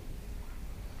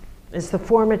 It's the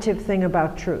formative thing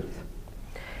about truth.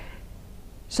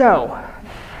 So,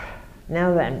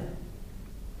 now then,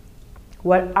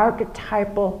 what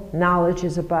archetypal knowledge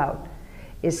is about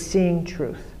is seeing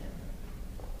truth,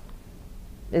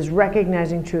 is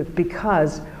recognizing truth,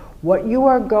 because what you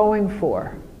are going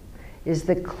for is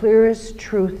the clearest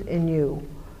truth in you.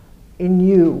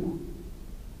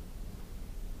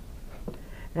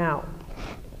 Now,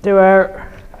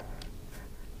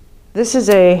 this is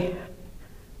look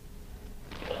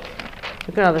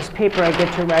at all this paper I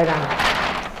get to write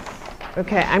on.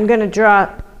 Okay, I'm going to draw.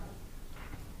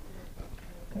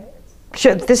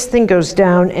 Sure, this thing goes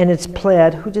down and it's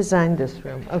plaid. Who designed this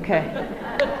room? Okay.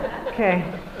 Okay.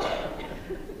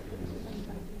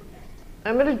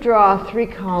 I'm going to draw 3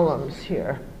 columns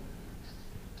here.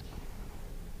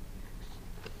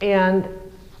 And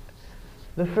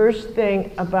the first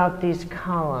thing about these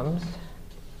columns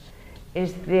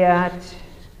is that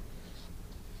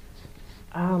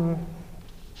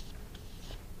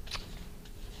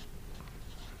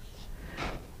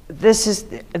this is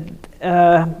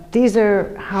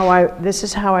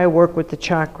how I work with the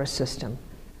chakra system.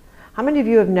 How many of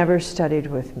you have never studied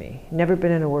with me, never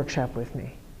been in a workshop with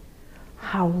me?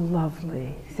 How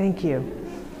lovely, thank you.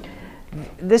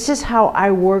 This is how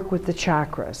I work with the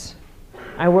chakras.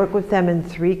 I work with them in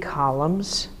 3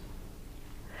 columns.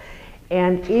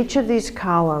 And each of these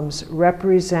columns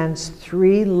represents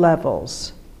 3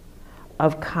 levels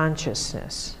of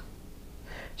consciousness.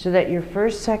 So that your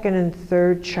first, second, and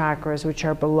third chakras, which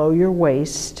are below your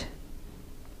waist,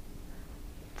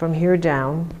 from here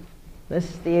down, this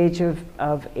is the age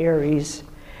of Aries.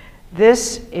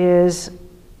 This is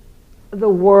the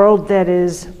world that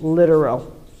is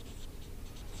literal.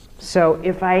 So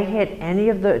if I hit any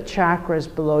of the chakras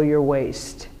below your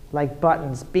waist, like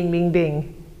buttons, bing, bing,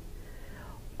 bing,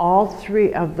 all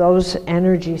 3 of those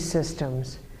energy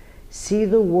systems see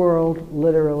the world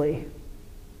literally.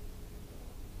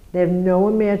 They have no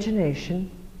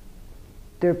imagination.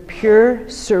 They're pure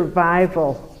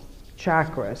survival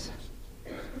chakras.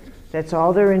 That's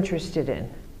all they're interested in.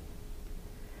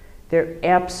 They're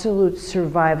absolute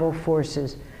survival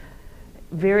forces.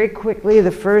 Very quickly, the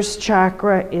first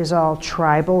chakra is all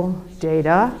tribal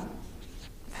data,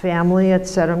 family,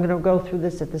 etc. I'm going to go through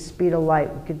this at the speed of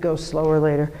light. We could go slower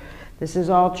later. This is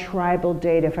all tribal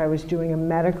data. If I was doing a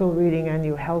medical reading on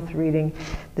you, health reading,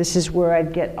 this is where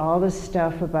I'd get all the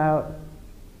stuff about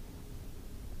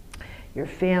your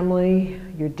family,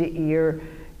 your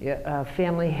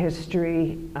family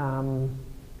history,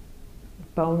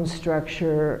 bone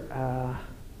structure,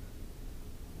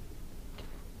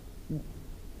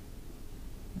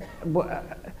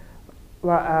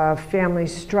 family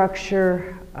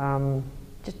structure,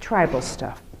 just tribal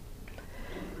stuff.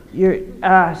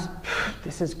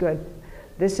 This is good.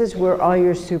 This is where all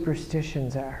your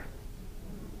superstitions are.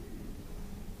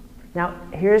 Now,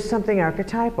 here's something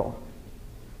archetypal.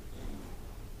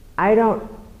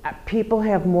 People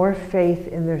have more faith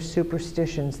in their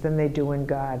superstitions than they do in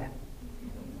God.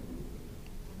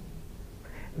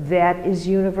 That is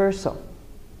universal.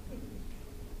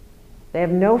 They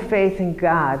have no faith in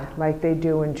God like they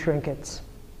do in trinkets.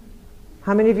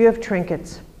 How many of you have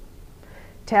trinkets?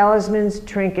 Talismans,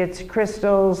 trinkets,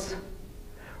 crystals,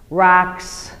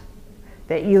 rocks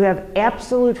that you have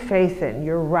absolute faith in,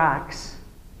 your rocks.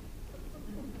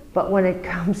 But when it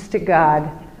comes to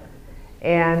God,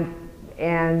 I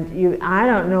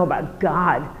don't know about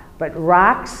God, but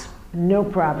rocks, no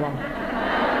problem.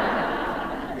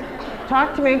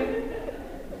 Talk to me.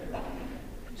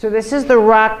 So this is the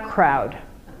rock crowd.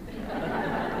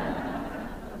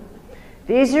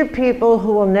 These are people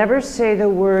who will never say the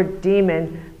word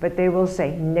demon, but they will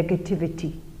say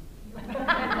negativity.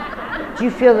 Do you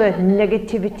feel the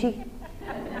negativity?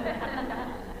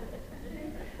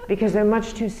 Because they're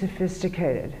much too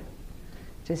sophisticated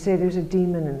to say there's a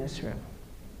demon in this room.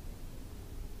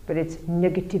 But it's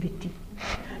negativity.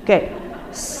 Okay,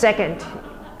 second,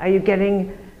 are you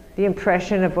getting the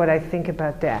impression of what I think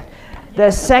about that? The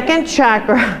second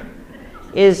chakra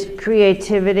is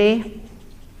creativity,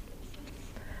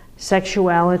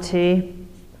 sexuality.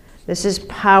 This is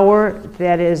power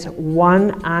that is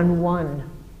one-on-one.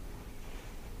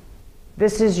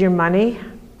 This is your money.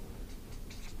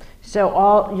 So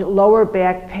all lower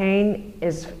back pain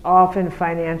is often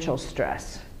financial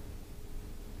stress.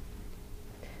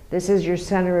 This is your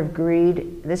center of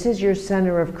greed. This is your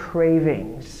center of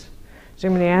cravings. So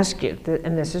I'm going to ask you,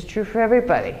 and this is true for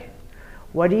everybody,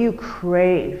 what do you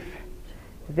crave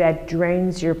that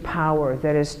drains your power,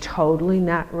 that is totally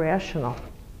not rational?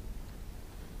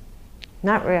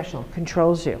 Not rational,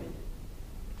 controls you.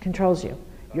 Controls you.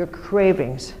 Your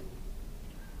cravings.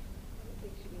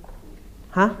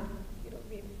 Huh?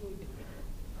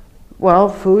 Well,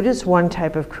 food is one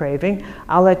type of craving.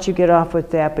 I'll let you get off with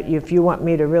that, but if you want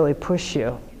me to really push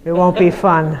you, it won't be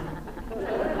fun.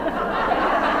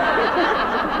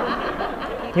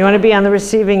 You want to be on the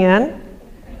receiving end?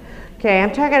 Okay,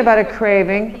 I'm talking about a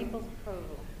craving. People's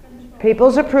approval.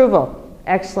 People's approval.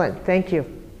 Excellent, thank you.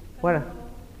 What?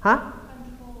 Huh?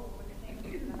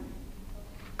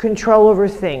 Control over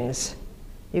things.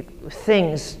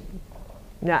 Things,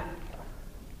 not.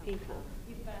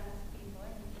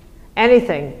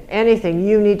 Anything,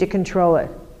 you need to control it.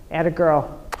 Add a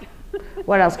girl.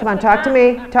 What else? Come on, talk to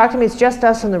me. Talk to me, it's just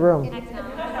us in the room.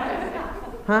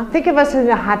 Huh? Think of us in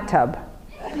a hot tub.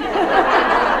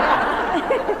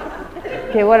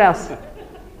 Okay, what else?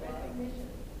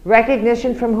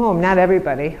 Recognition from whom? Not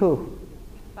everybody. Who?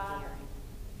 Father.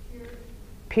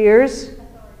 Peers?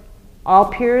 All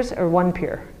peers or one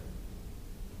peer?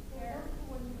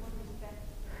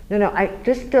 No,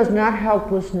 this does not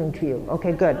help listening to you.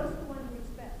 Okay, good.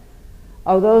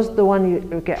 Oh, those the one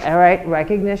you, okay, all right,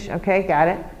 recognition, okay, got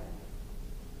it.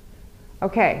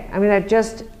 Okay, I'm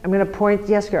gonna point,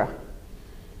 yes girl.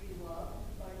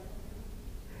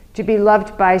 To be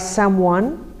loved by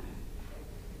someone.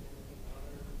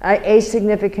 A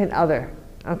significant other.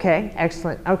 Okay,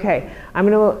 excellent. Okay, I'm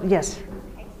gonna, yes.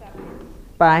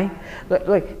 By.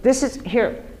 Look, this is,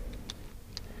 here.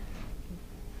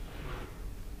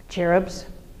 Cherubs.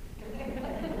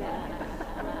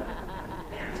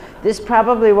 This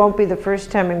probably won't be the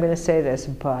first time I'm going to say this,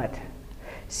 but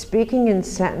speaking in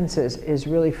sentences is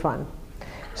really fun.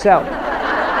 So,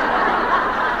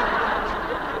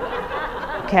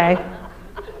 okay.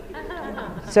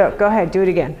 So, go ahead, do it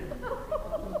again.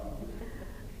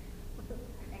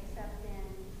 Acceptance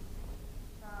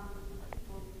from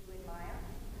people you admire.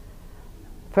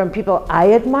 From people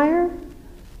I admire?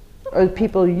 Or the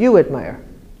people you admire?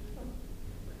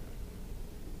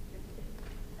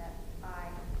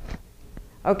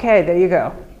 Okay, there you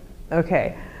go.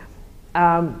 Okay.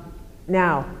 Now,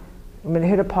 I'm going to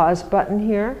hit a pause button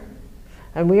here.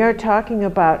 And we are talking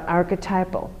about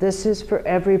archetypal. This is for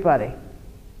everybody.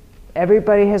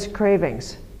 Everybody has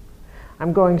cravings.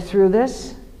 I'm going through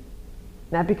this,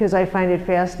 not because I find it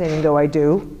fascinating, though I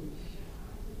do,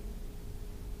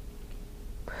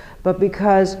 but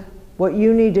because what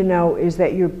you need to know is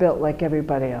that you're built like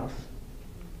everybody else.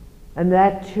 And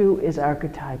that too is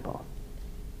archetypal.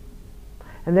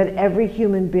 And that every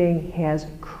human being has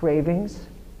cravings,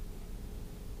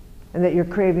 and that your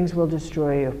cravings will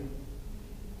destroy you.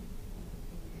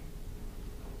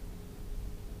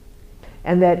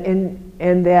 And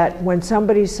that when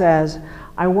somebody says,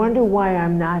 I wonder why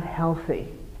I'm not healthy.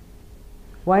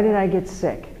 Why did I get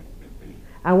sick?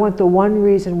 I want the one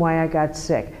reason why I got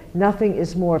sick. Nothing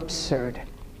is more absurd.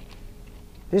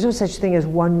 There's no such thing as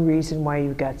one reason why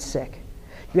you got sick.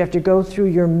 You have to go through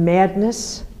your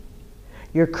madness,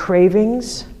 your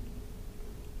cravings.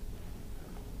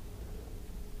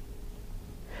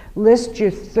 List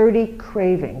your 30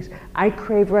 cravings. I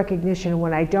crave recognition, and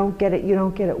when I don't get it, you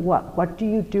don't get it what? What do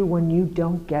you do when you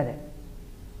don't get it?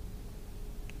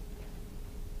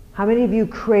 How many of you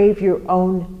crave your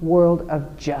own world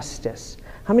of justice?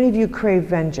 How many of you crave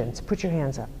vengeance? Put your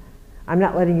hands up. I'm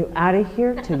not letting you out of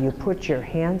here till you put your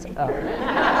hands up.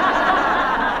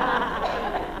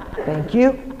 Thank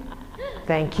you.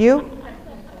 Thank you.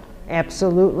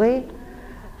 Absolutely.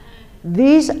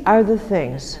 These are the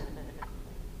things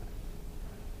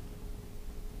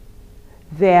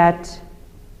that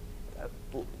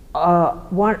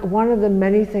one of the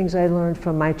many things I learned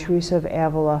from my Teresa of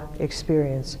Avila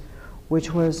experience,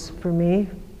 which was for me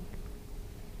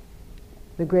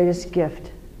the greatest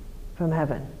gift from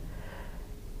heaven,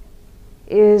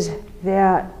 is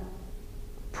that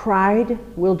pride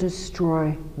will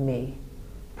destroy me.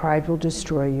 Pride will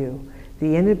destroy you.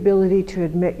 The inability to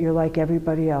admit you're like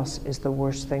everybody else is the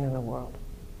worst thing in the world.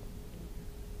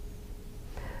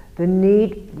 The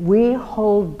need, we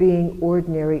hold being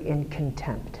ordinary in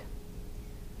contempt.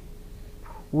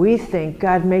 We think,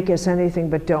 God, make us anything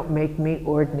but don't make me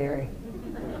ordinary.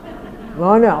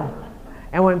 Oh no.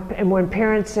 And when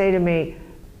parents say to me,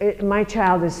 my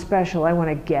child is special, I want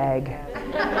to gag.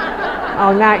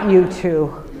 Oh, not you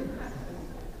too.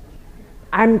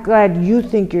 I'm glad you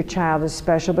think your child is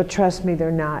special, but trust me,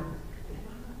 they're not.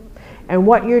 And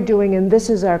what you're doing, and this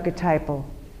is archetypal,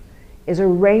 is a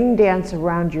rain dance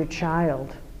around your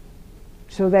child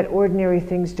so that ordinary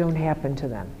things don't happen to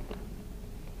them.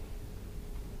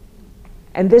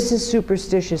 And this is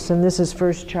superstitious, and this is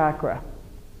first chakra.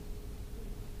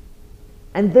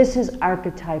 And this is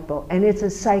archetypal, and it's a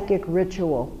psychic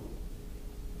ritual.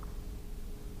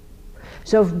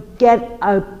 So get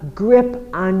a grip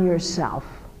on yourself.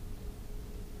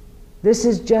 This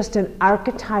is just an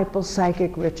archetypal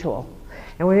psychic ritual.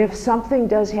 And if something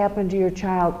does happen to your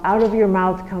child, out of your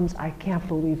mouth comes, I can't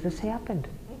believe this happened.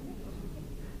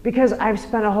 Because I've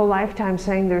spent a whole lifetime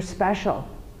saying they're special,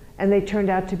 and they turned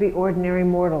out to be ordinary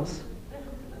mortals.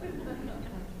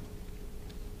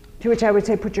 To which I would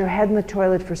say, put your head in the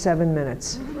toilet for 7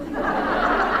 minutes.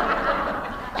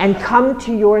 And come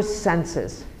to your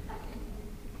senses.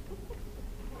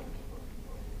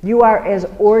 You are as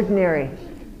ordinary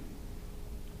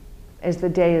as the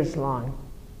day is long.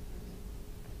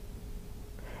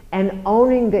 And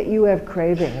owning that you have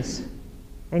cravings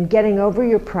and getting over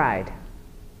your pride.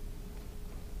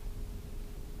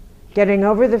 Getting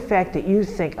over the fact that you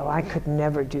think, oh, I could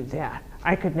never do that.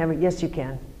 I could never. Yes, you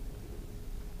can.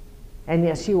 And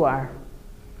yes, you are.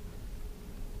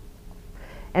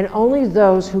 And only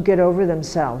those who get over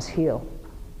themselves heal.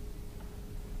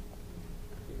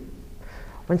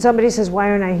 When somebody says, why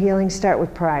aren't I healing? Start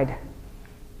with pride.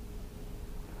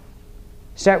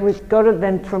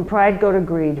 Then from pride, go to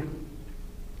greed.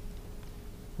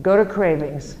 Go to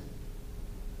cravings.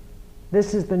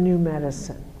 This is the new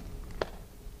medicine.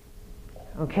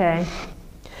 Okay?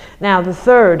 Now the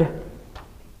third.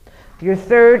 Your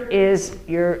third is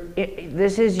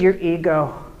this is your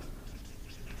ego.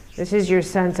 This is your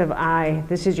sense of I.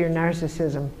 This is your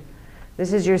narcissism.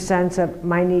 This is your sense of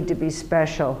my need to be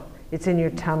special. It's in your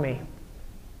tummy.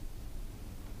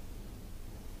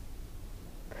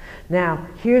 Now,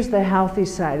 here's the healthy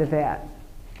side of that.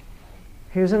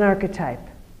 Here's an archetype.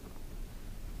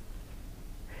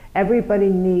 Everybody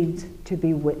needs to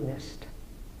be witnessed.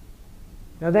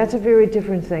 Now, that's a very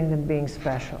different thing than being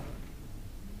special.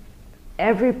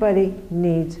 Everybody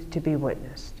needs to be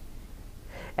witnessed.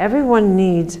 Everyone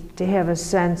needs to have a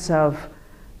sense of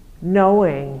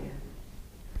knowing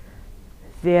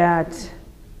that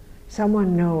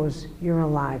someone knows you're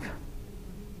alive,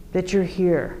 that you're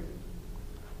here,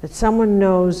 that someone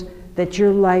knows that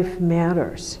your life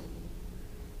matters.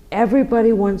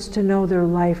 Everybody wants to know their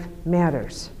life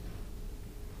matters.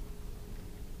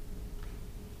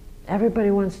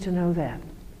 Everybody wants to know that.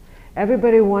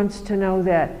 Everybody wants to know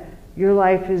that your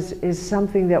life is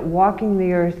something that walking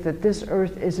the earth, that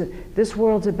this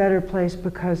world's a better place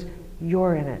because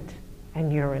you're in it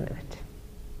and you're in it.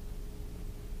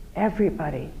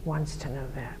 Everybody wants to know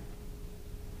that.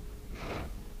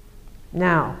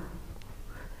 Now,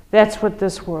 that's what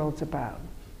this world's about.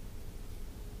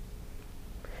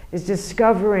 Is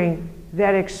discovering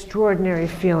that extraordinary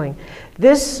feeling.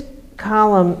 This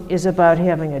column is about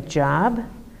having a job.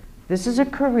 This is a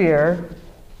career.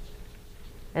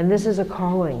 And this is a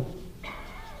calling.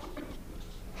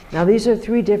 Now these are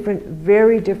three different,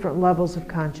 very different levels of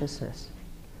consciousness.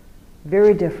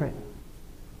 Very different.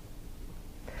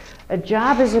 A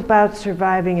job is about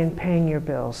surviving and paying your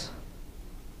bills.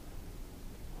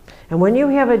 And when you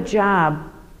have a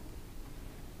job,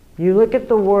 you look at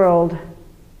the world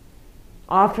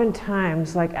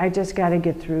oftentimes like, I just got to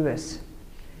get through this.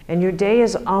 And your day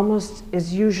is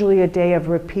usually a day of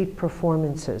repeat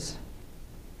performances.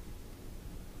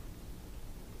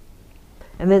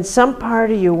 And then some part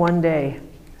of you one day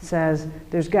says,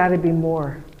 there's got to be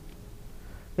more.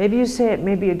 Maybe you say it,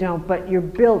 maybe you don't, but you're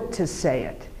built to say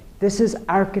it. This is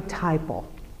archetypal.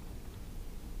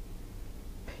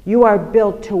 You are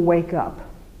built to wake up.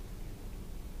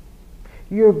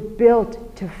 You're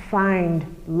built to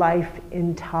find life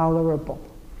intolerable.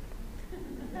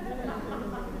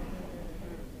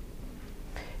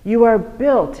 You are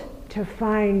built to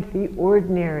find the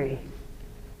ordinary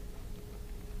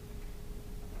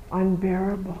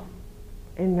unbearable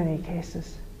in many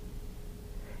cases.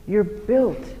 You're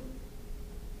built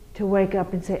to wake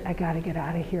up and say, I got to get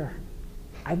out of here.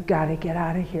 I've got to get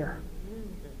out of here.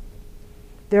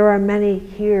 There are many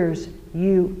heres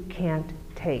you can't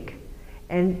take,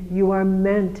 and you are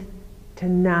meant to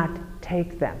not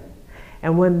take them.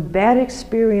 And when that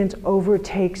experience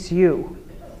overtakes you,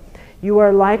 you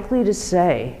are likely to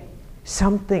say,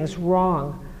 something's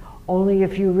wrong. Only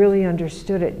if you really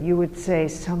understood it, you would say,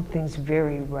 something's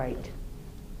very right.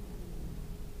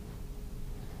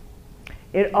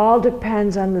 It all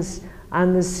depends on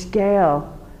the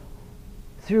scale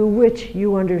through which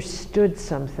you understood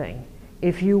something.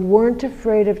 If you weren't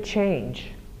afraid of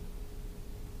change,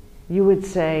 you would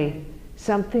say,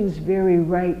 something's very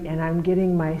right, and I'm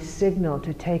getting my signal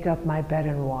to take up my bed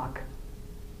and walk.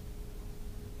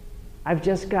 I've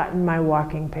just gotten my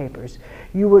walking papers.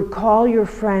 You would call your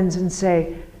friends and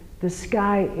say, the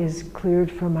sky is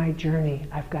cleared for my journey.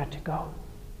 I've got to go.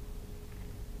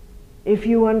 If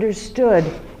you understood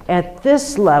at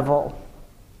this level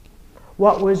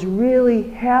what was really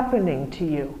happening to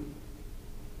you,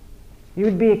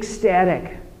 you'd be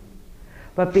ecstatic.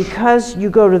 But because you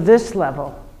go to this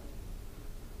level,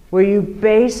 where you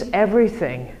base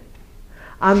everything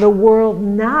on the world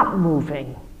not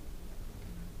moving,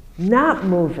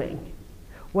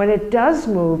 when it does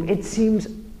move, it seems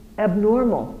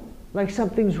abnormal, like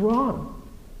something's wrong.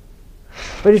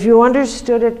 But if you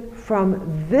understood it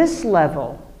from this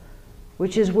level,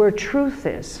 which is where truth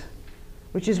is,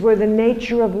 which is where the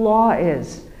nature of law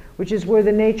is, which is where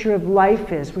the nature of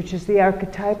life is, which is the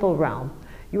archetypal realm,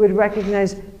 you would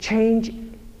recognize change.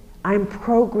 I'm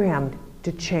programmed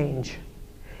to change.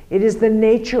 It is the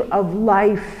nature of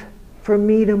life for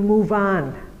me to move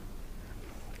on.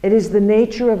 It is the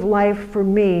nature of life for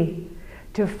me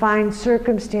to find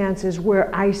circumstances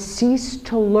where I cease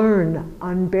to learn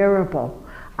unbearable.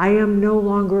 I am no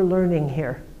longer learning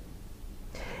here.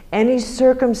 Any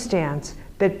circumstance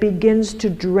that begins to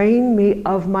drain me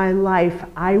of my life,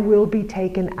 I will be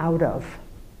taken out of.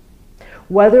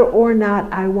 Whether or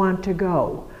not I want to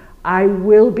go, I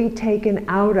will be taken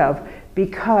out of,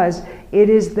 because it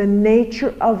is the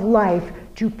nature of life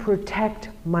to protect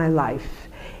my life.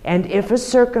 And if a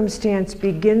circumstance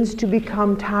begins to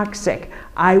become toxic,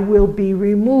 I will be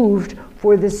removed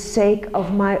for the sake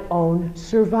of my own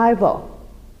survival.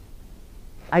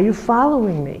 Are you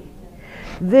following me?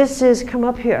 This is, come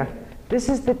up here, this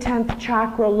is the 10th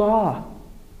chakra law.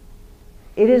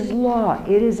 It is law.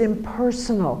 It is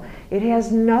impersonal. It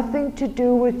has nothing to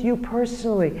do with you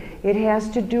personally. It has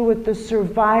to do with the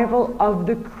survival of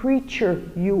the creature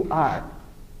you are.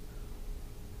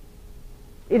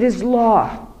 It is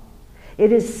law.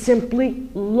 It is simply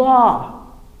law.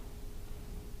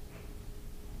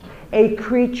 A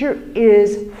creature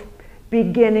is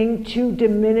beginning to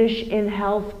diminish in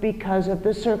health because of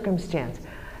the circumstance.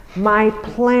 My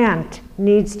plant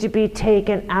needs to be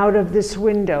taken out of this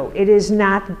window. It is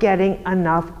not getting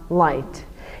enough light.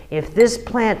 If this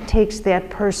plant takes that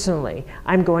personally,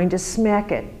 I'm going to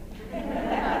smack it.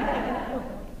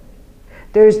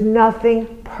 There's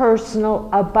nothing personal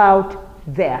about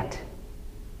that.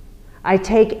 I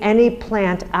take any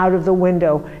plant out of the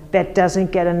window that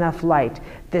doesn't get enough light.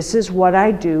 This is what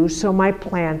I do so my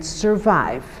plants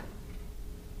survive.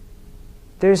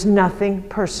 There's nothing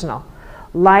personal.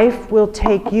 Life will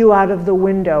take you out of the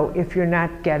window if you're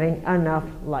not getting enough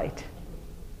light.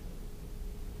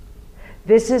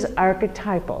 This is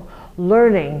archetypal,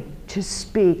 learning to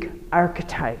speak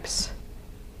archetypes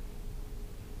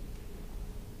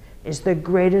is the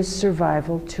greatest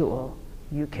survival tool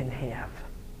you can have.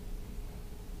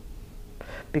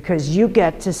 Because you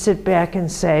get to sit back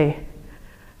and say,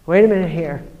 wait a minute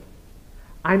here,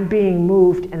 I'm being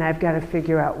moved and I've got to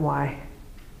figure out why.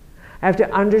 I have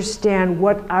to understand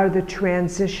what are the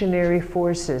transitionary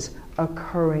forces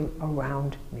occurring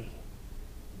around me.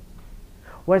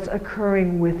 What's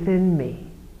occurring within me?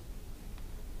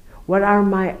 What are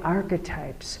my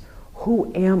archetypes?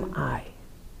 Who am I?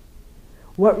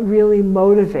 What really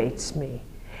motivates me?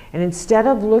 And instead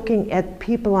of looking at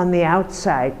people on the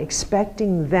outside,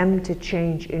 expecting them to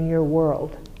change in your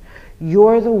world,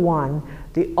 you're the one,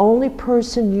 the only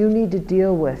person you need to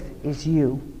deal with is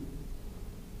you.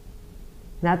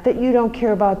 Not that you don't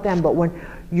care about them, but when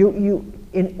you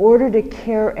in order to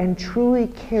care and truly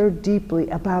care deeply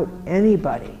about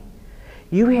anybody,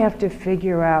 you have to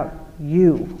figure out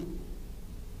you.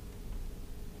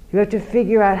 You have to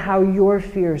figure out how your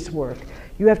fears work.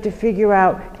 You have to figure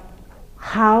out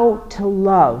how to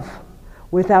love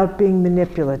without being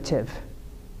manipulative.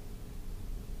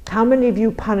 How many of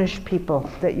you punish people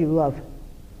that you love?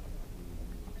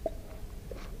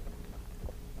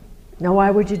 Now, why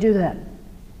would you do that?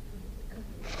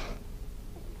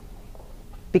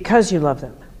 Because you love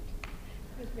them.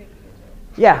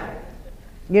 Yeah.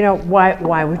 You know,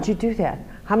 why would you do that?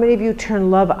 How many of you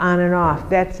turn love on and off?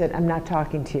 That's it, I'm not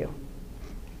talking to you.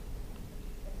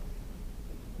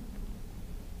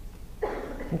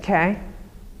 Okay?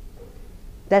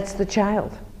 That's the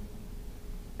child.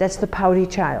 That's the pouty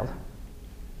child.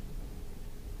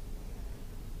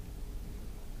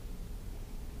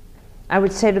 I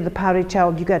would say to the pouty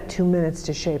child, you got 2 minutes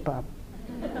to shape up.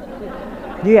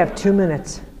 You have 2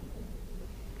 minutes.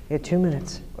 You have 2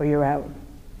 minutes, or you're out.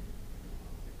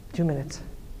 2 minutes.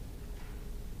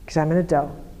 Because I'm an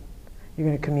adult. You're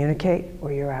going to communicate,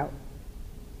 or you're out.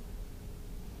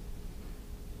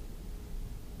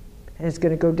 And it's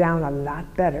going to go down a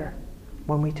lot better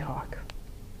when we talk.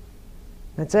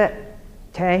 That's it.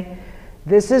 Okay?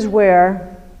 This is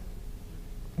where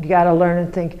you got to learn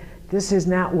and think, this is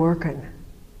not working.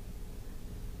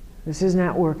 This is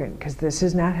not working, because this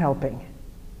is not helping.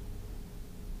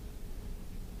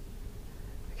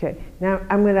 Okay, now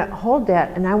I'm going to hold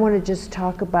that, and I want to just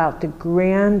talk about the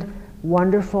grand,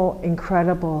 wonderful,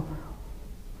 incredible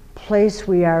place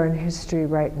we are in history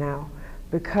right now.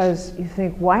 Because you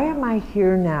think, why am I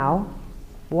here now?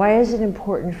 Why is it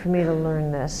important for me to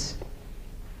learn this?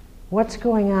 What's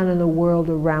going on in the world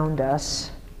around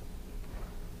us?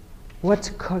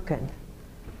 What's cooking?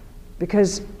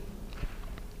 Because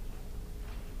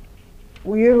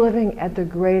we're living at the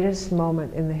greatest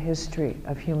moment in the history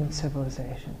of human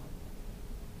civilization.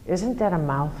 Isn't that a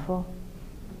mouthful?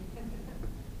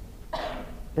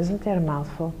 Isn't that a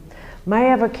mouthful?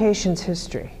 My avocation's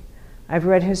history. I've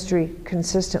read history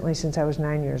consistently since I was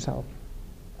 9 years old.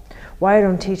 Why I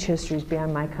don't teach history is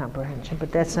beyond my comprehension,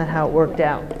 but that's not how it worked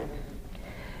out.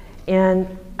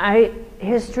 And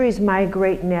history is my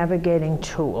great navigating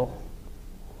tool.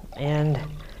 And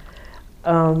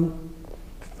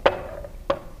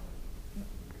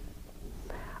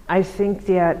I think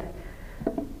that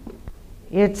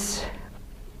it's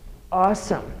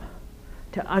awesome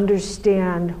to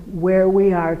understand where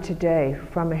we are today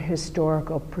from a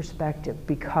historical perspective,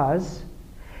 because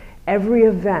every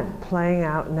event playing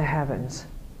out in the heavens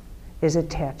is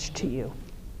attached to you.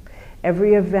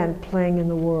 Every event playing in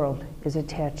the world is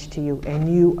attached to you,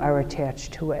 and you are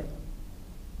attached to it.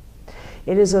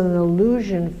 It is an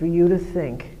illusion for you to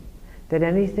think that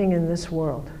anything in this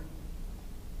world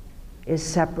is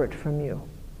separate from you.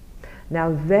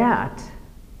 Now that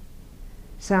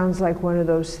sounds like one of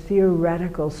those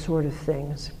theoretical sort of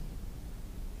things.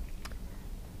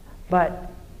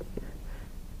 But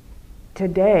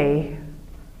today,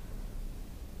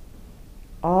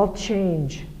 all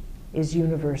change is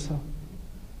universal,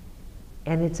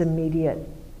 and it's immediate.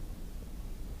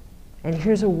 And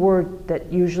here's a word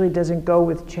that usually doesn't go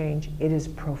with change. It is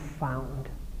profound.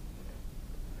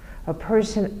 A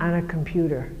person on a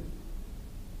computer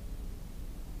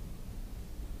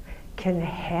can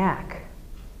hack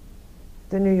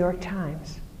the New York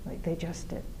Times, like they just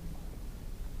did.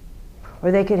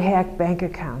 Or they could hack bank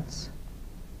accounts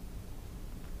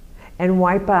and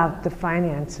wipe out the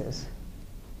finances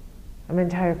of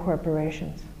entire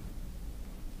corporations.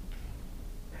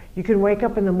 You could wake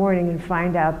up in the morning and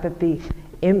find out that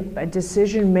a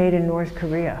decision made in North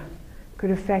Korea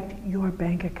could affect your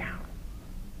bank account.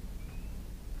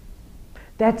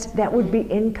 That would be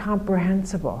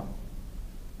incomprehensible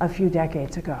a few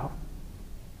decades ago.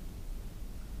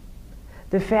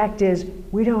 The fact is,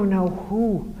 we don't know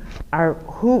who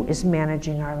is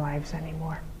managing our lives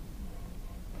anymore.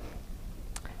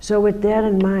 So with that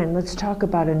in mind, let's talk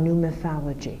about a new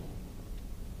mythology.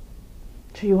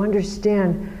 So you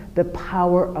understand the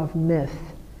power of myth,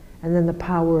 and then the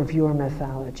power of your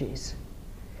mythologies.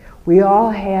 We all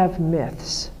have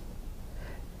myths,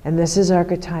 and this is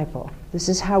archetypal. This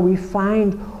is how we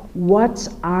find what's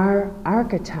our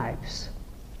archetypes.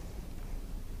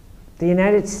 The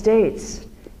United States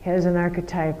has an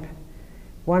archetype,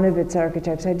 one of its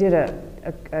archetypes. I did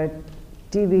a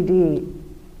DVD,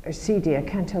 or CD, I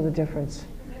can't tell the difference,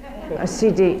 a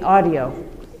CD, audio,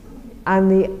 on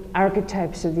the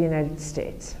archetypes of the United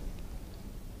States.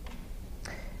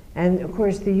 And of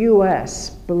course the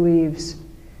US believes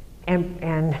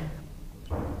and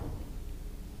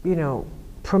you know,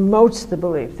 promotes the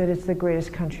belief that it's the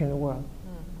greatest country in the world.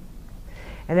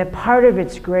 And that part of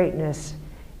its greatness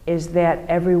is that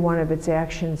every one of its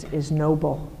actions is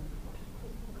noble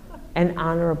and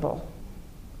honorable.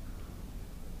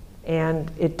 And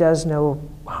it does no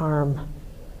harm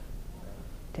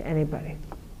to anybody,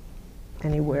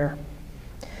 anywhere.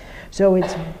 So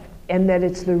and that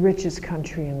it's the richest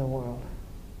country in the world.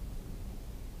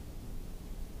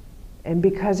 And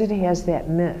because it has that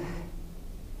myth,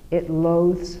 it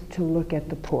loathes to look at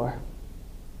the poor.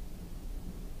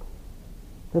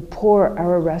 The poor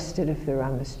are arrested if they're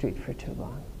on the street for too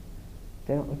long.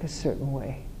 They don't look a certain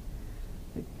way.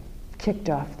 They're kicked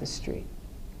off the street.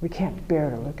 We can't bear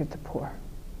to look at the poor,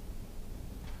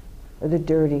 or the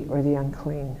dirty, or the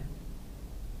unclean.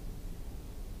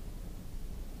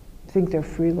 Think they're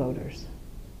freeloaders.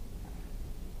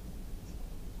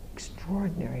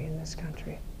 Extraordinary in this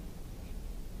country.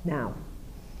 Now,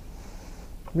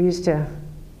 we used to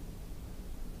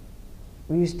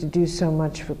do so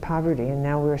much for poverty, and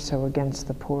now we're so against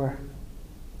the poor.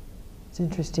 It's an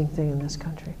interesting thing in this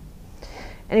country.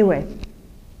 Anyway,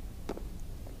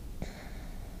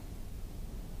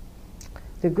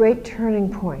 the great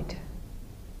turning point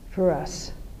for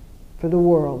us, for the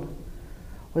world,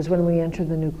 was when we entered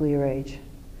the nuclear age.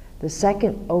 The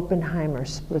second Oppenheimer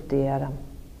split the atom.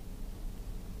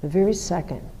 The very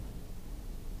second.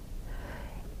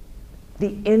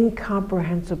 The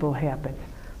incomprehensible happened.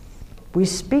 We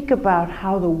speak about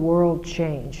how the world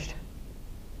changed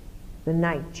the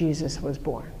night Jesus was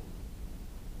born,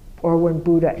 or when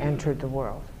Buddha entered the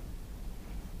world.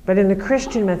 But in the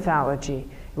Christian mythology,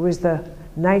 it was the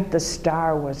night the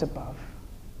star was above.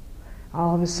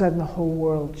 All of a sudden, the whole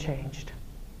world changed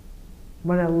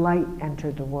when a light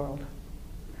entered the world.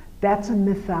 That's a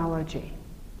mythology.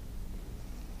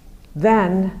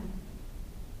 Then,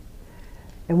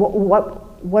 and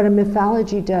what a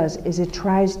mythology does is it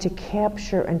tries to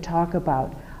capture and talk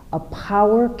about a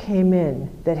power came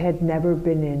in that had never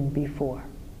been in before.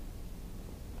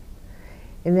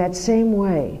 In that same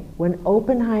way, when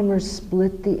Oppenheimer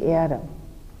split the atom,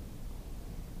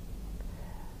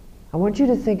 I want you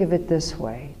to think of it this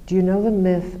way. Do you know the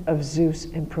myth of Zeus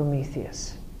and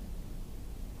Prometheus?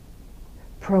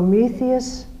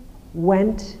 Prometheus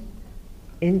went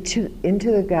into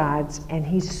the gods and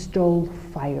he stole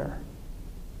fire.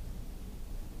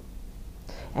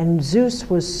 And Zeus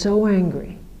was so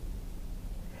angry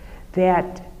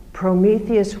that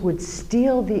Prometheus would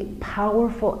steal the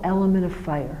powerful element of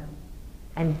fire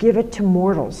and give it to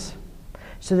mortals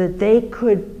so that they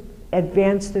could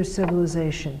advance their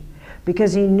civilization,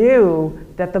 because he knew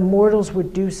that the mortals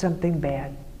would do something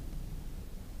bad,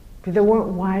 because they weren't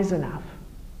wise enough.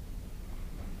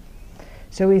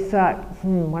 So he thought,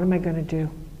 what am I going to do?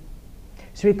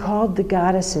 So he called the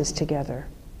goddesses together.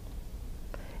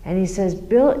 And he said,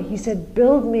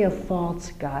 build me a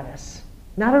false goddess,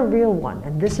 not a real one.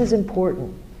 And this is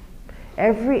important.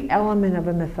 Every element of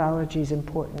a mythology is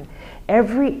important.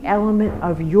 Every element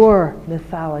of your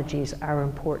mythologies are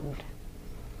important.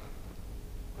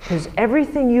 Because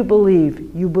everything you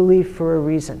believe for a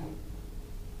reason.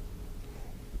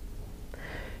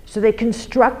 So they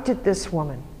constructed this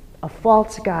woman, a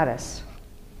false goddess.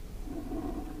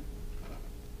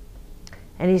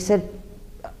 And he said,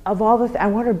 of all I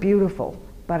want her beautiful,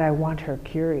 but I want her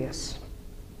curious.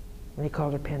 And he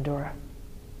called her Pandora.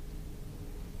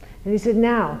 And he said,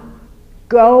 now,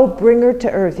 go bring her to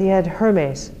earth. He had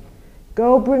Hermes.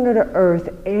 Go bring her to earth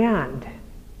and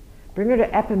bring her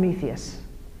to Epimetheus,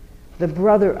 the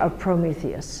brother of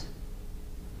Prometheus,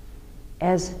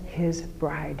 as his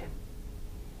bride.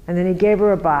 And then he gave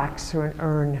her a box or an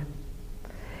urn.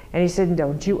 And he said,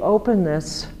 don't you open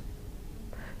this.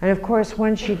 And of course,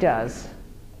 when she does,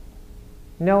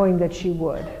 knowing that she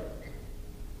would,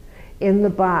 in the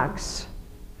box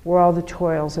were all the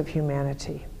toils of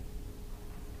humanity.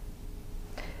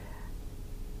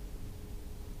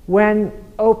 When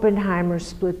Oppenheimer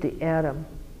split the atom,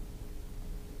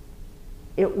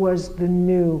 it was the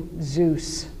new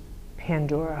Zeus,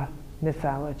 Pandora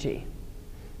mythology.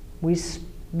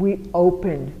 We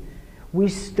opened, we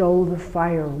stole the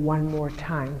fire one more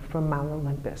time from Mount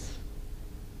Olympus.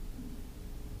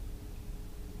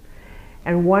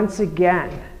 And once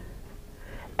again,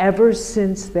 ever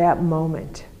since that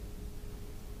moment,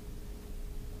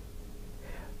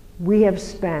 we have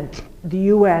spent, the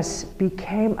US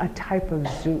became a type of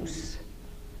Zeus,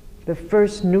 the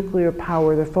first nuclear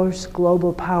power, the first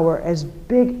global power, as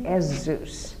big as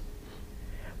Zeus.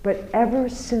 But ever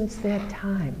since that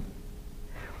time,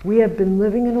 we have been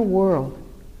living in a world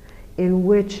in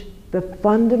which the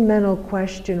fundamental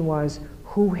question was,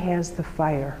 who has the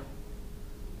fire?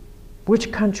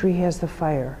 Which country has the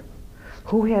fire?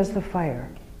 Who has the fire?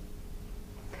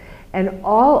 And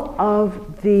all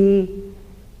of the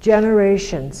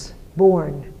generations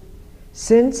born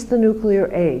since the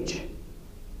nuclear age,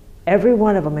 every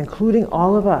one of them, including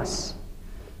all of us,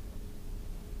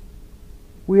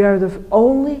 we are the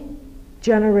only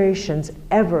generations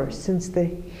ever since the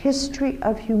history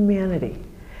of humanity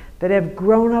that have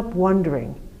grown up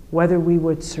wondering whether we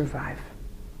would survive.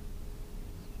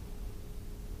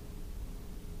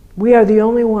 We are the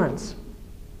only ones.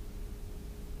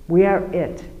 We are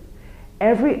it.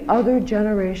 Every other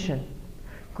generation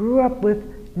grew up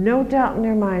with no doubt in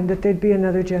their mind that there'd be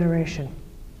another generation.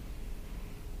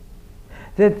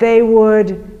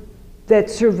 That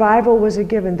survival was a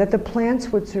given, that the plants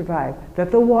would survive,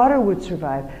 that the water would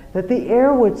survive, that the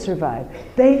air would survive.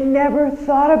 They never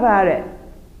thought about it.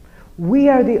 We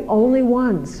are the only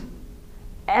ones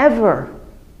ever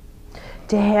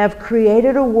to have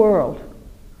created a world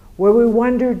where we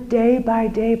wonder day by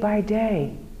day by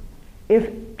day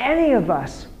if any of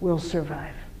us will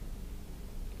survive.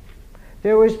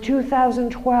 There was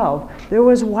 2012, there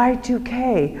was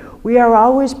Y2K. We are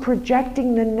always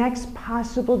projecting the next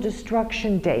possible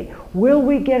destruction date. Will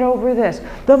we get over this?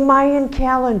 The Mayan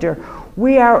calendar.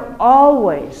 We are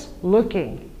always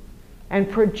looking and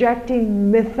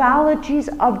projecting mythologies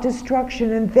of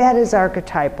destruction, and that is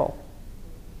archetypal.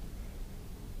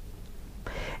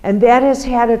 And that has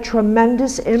had a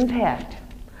tremendous impact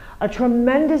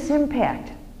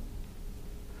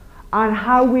on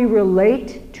how we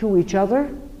relate to each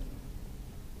other,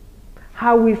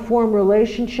 how we form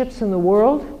relationships in the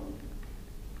world,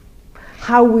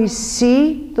 how we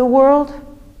see the world,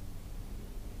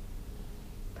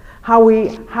 how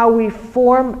we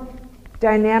form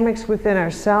dynamics within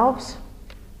ourselves,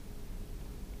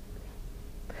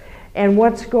 and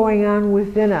what's going on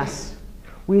within us.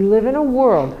 We live in a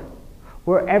world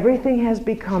where everything has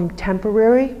become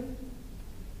temporary,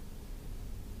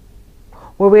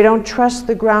 where we don't trust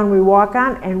the ground we walk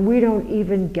on, and we don't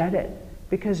even get it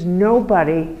because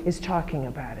nobody is talking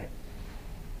about it.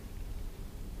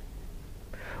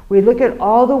 We look at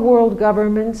all the world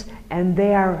governments and they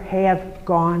have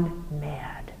gone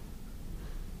mad.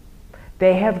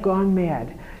 They have gone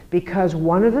mad because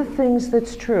one of the things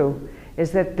that's true is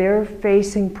that they're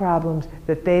facing problems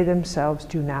that they themselves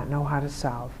do not know how to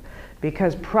solve.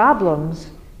 Because problems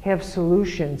have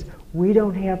solutions. We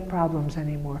don't have problems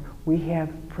anymore. We have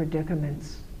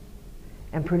predicaments.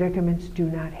 And predicaments do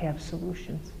not have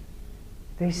solutions.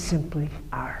 They simply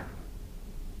are.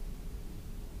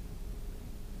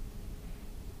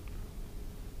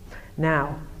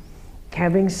 Now,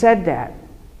 having said that,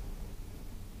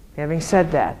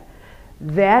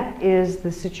 that is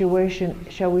the situation,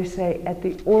 shall we say, at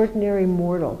the ordinary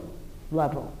mortal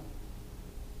level.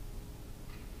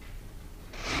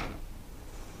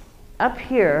 Up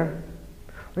here,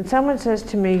 when someone says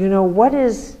to me, you know, what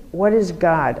is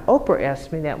God? Oprah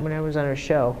asked me that when I was on her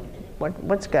show.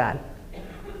 What's God?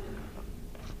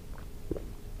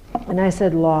 And I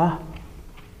said, law.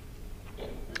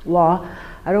 Law.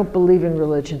 I don't believe in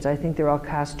religions. I think they're all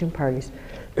costume parties.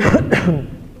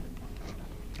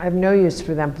 I have no use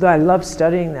for them, though I love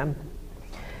studying them.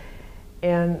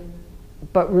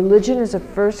 But religion is a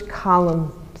first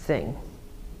column thing.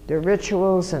 They're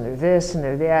rituals, and they're this, and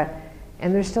they're that,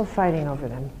 and they're still fighting over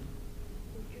them.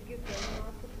 Would you give them an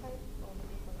archetype on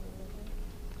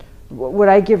religion? Would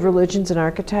I give religions an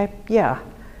archetype? Yeah.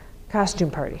 Costume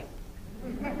party.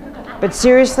 But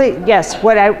seriously, yes,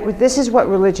 this is what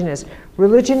religion is.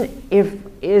 Religion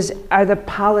are the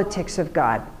politics of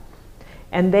God.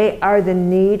 And they are the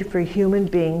need for human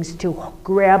beings to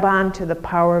grab onto the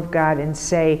power of God and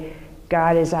say,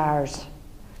 God is ours.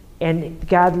 And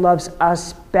God loves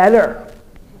us better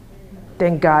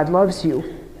than God loves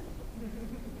you.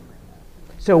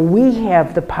 So we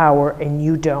have the power and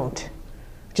you don't.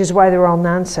 Which is why they're all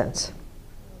nonsense.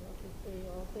 They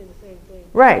all say the same thing.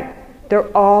 Right.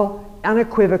 They're all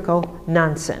unequivocal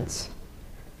nonsense.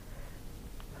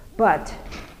 But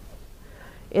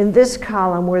in this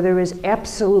column where there is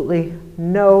absolutely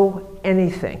no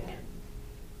anything,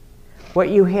 what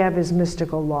you have is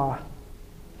mystical law.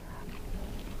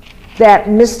 That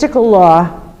mystical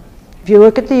law, if you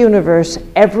look at the universe,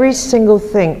 every single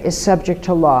thing is subject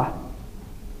to law,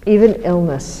 even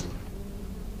illness.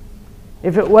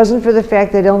 If it wasn't for the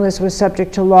fact that illness was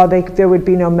subject to law, there would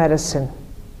be no medicine.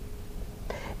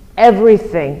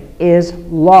 Everything is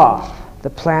law. The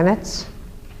planets,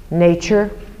 nature,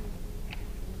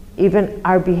 even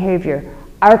our behavior.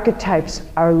 Archetypes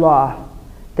are law.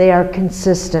 They are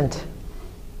consistent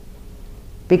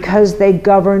because they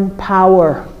govern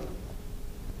power.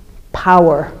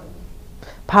 Power.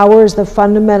 Power is the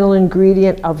fundamental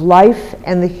ingredient of life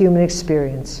and the human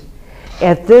experience.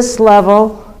 At this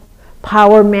level,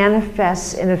 power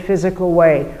manifests in a physical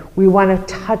way. We want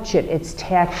to touch it. It's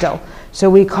tactile. So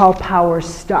we call power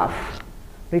stuff.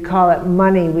 We call it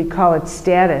money. We call it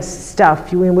status,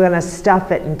 stuff. We want to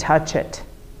stuff it and touch it.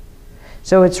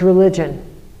 So it's religion.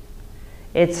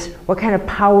 It's what kind of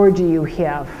power do you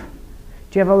have?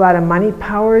 Do you have a lot of money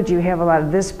power? Do you have a lot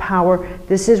of this power?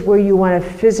 This is where you want to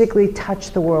physically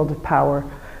touch the world of power.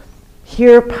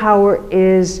 Here, power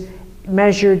is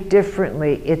measured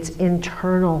differently. It's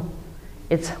internal.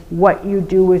 It's what you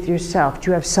do with yourself.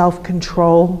 Do you have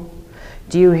self-control?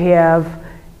 Do you have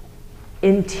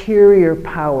interior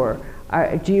power?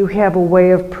 Do you have a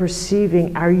way of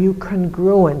perceiving? Are you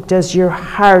congruent? Does your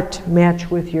heart match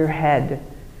with your head?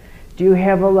 Do you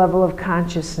have a level of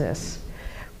consciousness?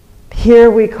 Here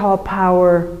we call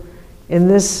power, in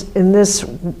this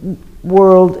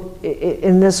world,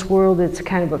 it's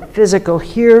kind of a physical.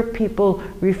 Here people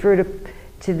refer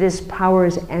to this power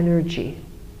as energy.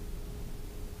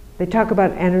 They talk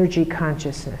about energy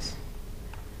consciousness.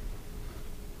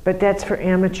 But that's for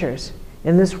amateurs.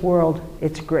 In this world,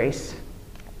 it's grace.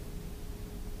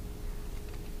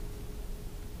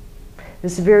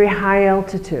 This is very high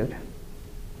altitude.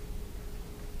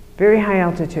 Very high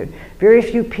altitude. Very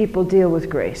few people deal with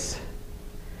grace.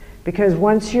 Because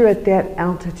once you're at that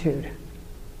altitude,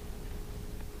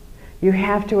 you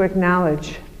have to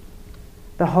acknowledge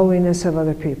the holiness of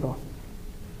other people.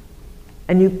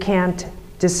 And you can't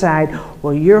decide,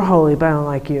 well, you're holy, but I don't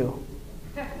like you.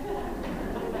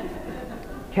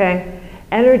 Okay?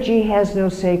 Energy has no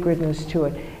sacredness to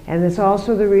it. And it's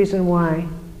also the reason why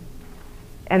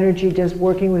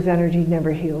working with energy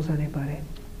never heals anybody.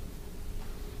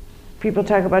 People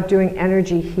talk about doing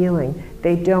energy healing.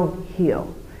 They don't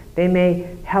heal. They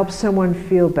may help someone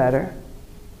feel better.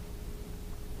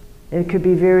 It could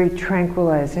be very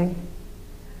tranquilizing,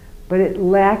 but it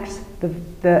lacks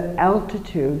the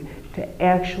altitude to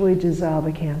actually dissolve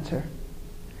a cancer.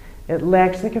 It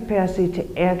lacks the capacity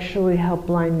to actually help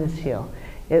blindness heal.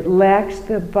 It lacks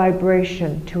the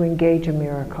vibration to engage a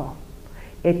miracle.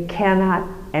 It cannot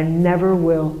and never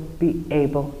will be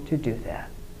able to do that.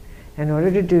 In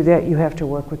order to do that, you have to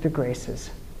work with the graces.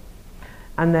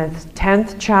 On the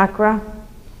 10th chakra,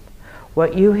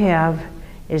 what you have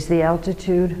is the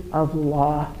altitude of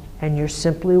law, and you're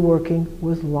simply working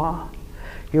with law.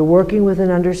 You're working with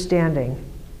an understanding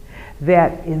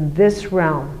that in this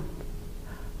realm,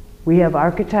 we have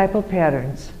archetypal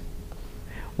patterns,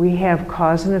 we have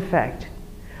cause and effect,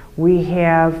 we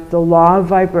have the law of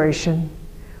vibration,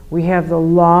 we have the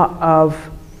law of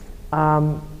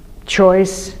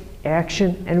choice,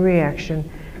 action, and reaction.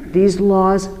 These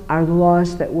laws are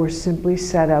laws that were simply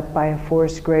set up by a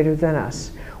force greater than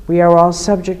us. We are all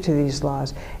subject to these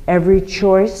laws. Every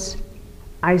choice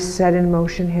I set in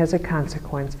motion has a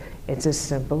consequence. It's as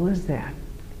simple as that.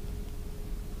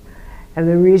 And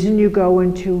the reason you go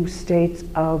into states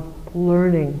of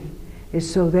learning is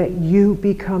so that you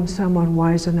become someone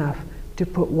wise enough to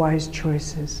put wise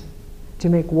choices, to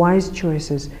make wise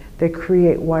choices that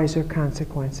create wiser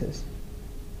consequences.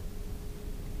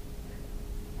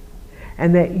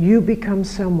 And that you become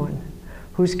someone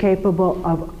who's capable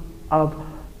of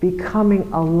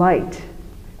becoming a light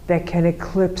that can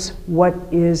eclipse what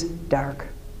is dark.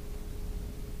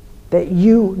 That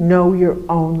you know your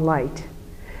own light.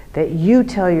 That you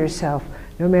tell yourself,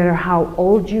 no matter how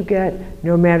old you get,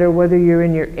 no matter whether you're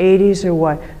in your 80s or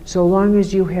what, so long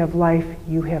as you have life,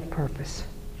 you have purpose.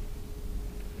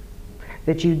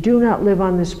 That you do not live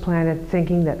on this planet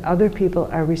thinking that other people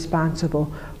are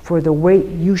responsible for the weight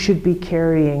you should be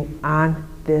carrying on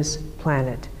this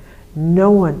planet.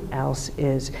 No one else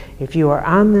is. If you are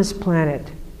on this planet,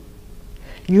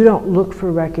 you don't look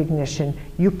for recognition.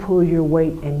 You pull your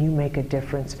weight and you make a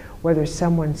difference, whether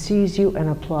someone sees you and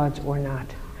applauds or not.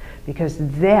 Because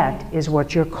that is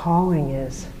what your calling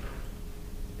is.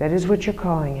 That is what your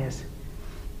calling is.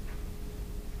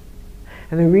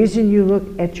 And the reason you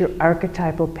look at your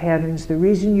archetypal patterns, the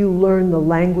reason you learn the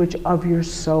language of your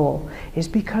soul, is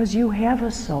because you have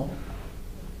a soul.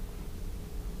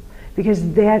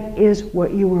 Because that is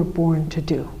what you were born to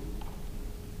do.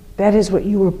 That is what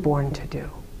you were born to do.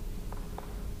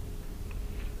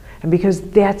 And because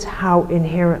that's how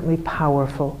inherently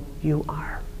powerful you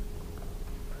are.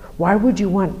 Why would you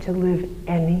want to live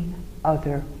any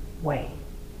other way?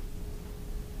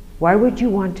 Why would you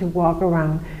want to walk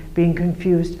around being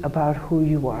confused about who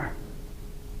you are?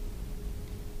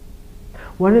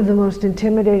 One of the most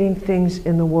intimidating things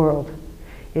in the world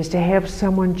is to have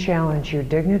someone challenge your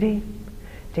dignity,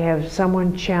 to have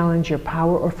someone challenge your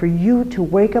power, or for you to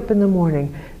wake up in the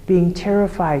morning being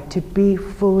terrified to be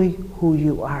fully who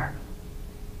you are.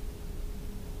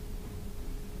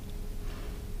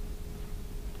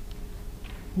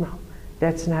 No,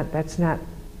 that's not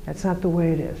the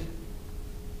way it is.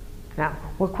 Now,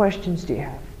 what questions do you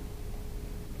have?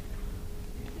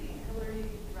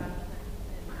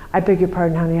 I beg your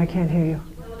pardon, honey, I can't hear you.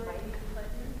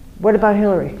 What about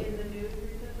Hillary? In the news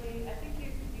recently, I think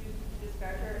you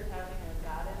described her as having a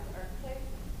goddess archetype.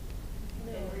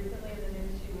 And recently in the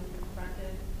news she was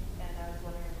confronted, and I was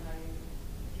wondering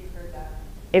if you heard that.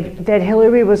 If that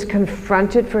Hillary was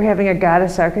confronted for having a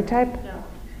goddess archetype? No.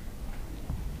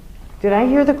 Did I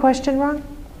hear the question wrong?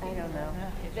 I don't know.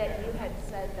 That you had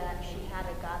said that she had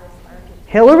a goddess archetype.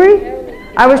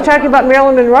 Hillary? I was talking about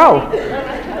Marilyn Monroe.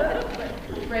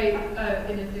 Right,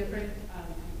 in a different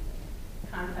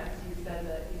context, you said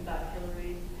that you thought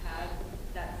Hillary had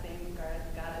that same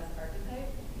goddess archetype.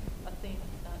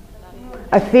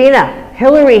 Athena.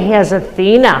 Hillary has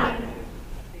Athena.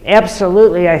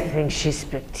 Absolutely, I think she's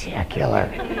spectacular.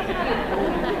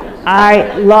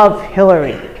 I love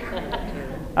Hillary.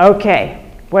 Okay,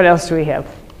 what else do we have?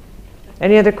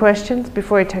 Any other questions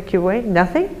before I tuck you away?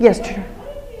 Nothing? Yes, Trina.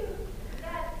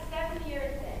 That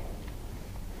 7-year thing,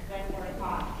 when we're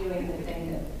caught doing the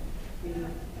thing that we...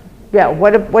 Yeah,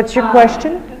 what's your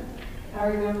question? I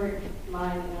remember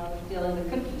mine, I was stealing the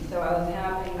cookies, so I was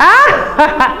having...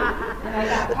 Ah! And I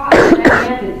got caught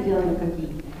red-handed stealing the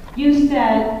cookies. You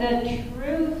said the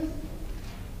truth...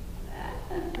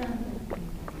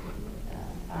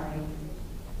 sorry.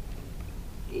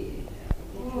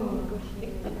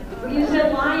 You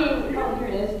said lying, oh, here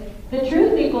it is. The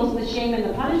truth equals the shame and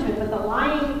the punishment, but the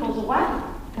lying equals what?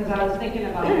 Because I was thinking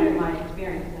about my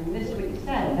experience, and this week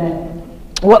said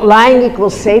that... What lying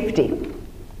equals safety.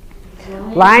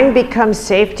 Lying becomes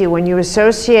safety when you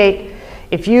associate,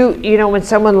 if you know, when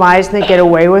someone lies and they get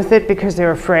away with it because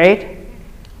they're afraid,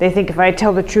 they think if I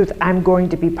tell the truth, I'm going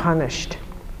to be punished.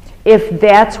 If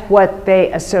that's what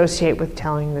they associate with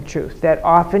telling the truth, that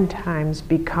oftentimes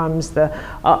becomes the,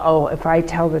 uh-oh, if I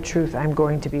tell the truth, I'm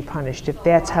going to be punished. If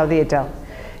that's how the adult,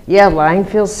 yeah, lying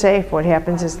feels safe. What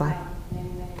happens is lying.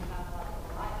 And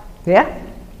Yeah?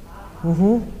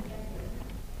 Mm-hmm.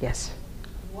 Yes.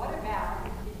 What about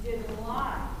if you didn't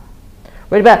lie?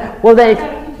 What about, well then,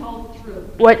 What about if you told the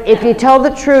truth? what if you told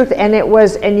the truth and it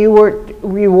was, and you were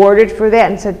rewarded for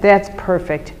that and said, that's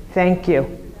perfect, thank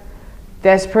you.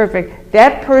 That's perfect.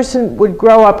 That person would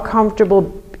grow up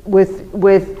comfortable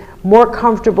more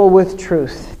comfortable with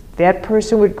truth. That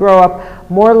person would grow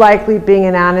up more likely being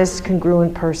an honest,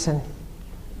 congruent person.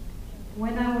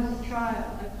 When I was a child,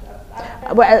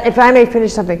 Well, if I may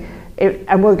finish something,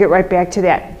 and we'll get right back to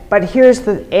that. But here's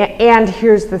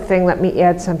the thing. Let me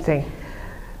add something.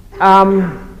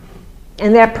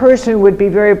 And that person would be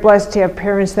very blessed to have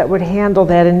parents that would handle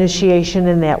that initiation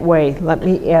in that way. Let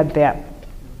me add that.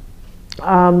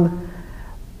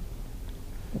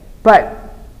 But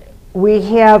we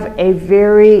have a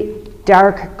very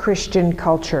dark Christian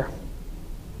culture.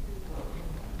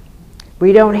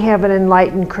 We don't have an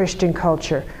enlightened Christian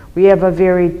culture. We have a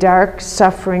very dark,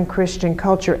 suffering Christian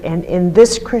culture. And in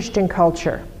this Christian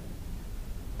culture,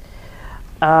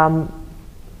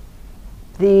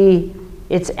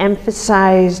 it's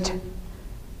emphasized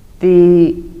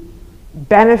the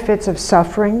benefits of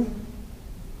suffering,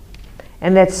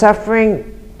 and that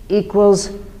suffering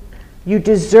equals you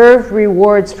deserve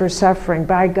rewards for suffering.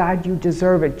 By God, you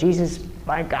deserve it. Jesus,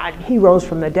 by God, he rose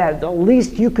from the dead. The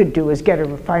least you could do is get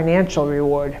a financial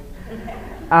reward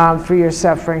for your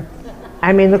suffering.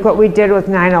 I mean, look what we did with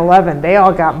 9/11. They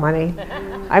all got money.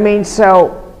 I mean,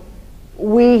 so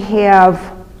we have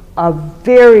a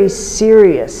very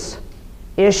serious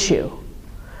issue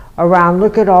around,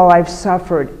 look at all I've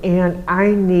suffered, and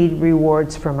I need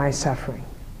rewards for my suffering.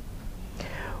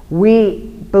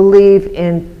 We believe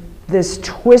in this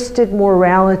twisted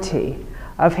morality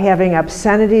of having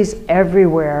obscenities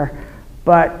everywhere,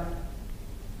 but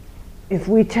if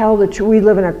we tell the truth, we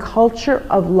live in a culture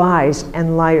of lies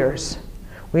and liars.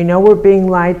 We know we're being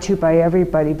lied to by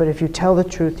everybody, but if you tell the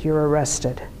truth, you're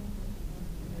arrested.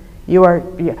 I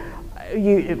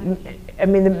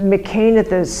mean, McCain at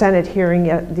the Senate hearing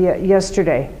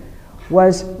yesterday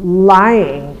was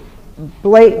lying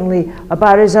blatantly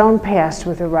about his own past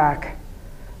with Iraq.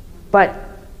 But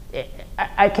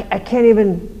I can't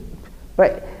even,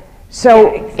 but,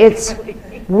 so it's,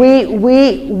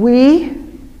 we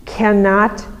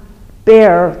cannot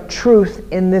bear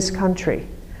truth in this country.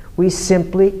 We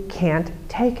simply can't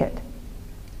take it.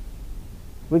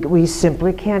 We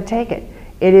simply can't take it.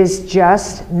 It is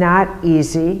just not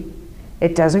easy.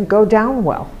 It doesn't go down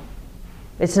well.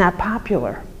 It's not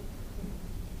popular.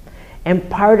 And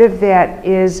part of that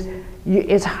is,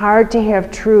 it's hard to have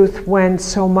truth when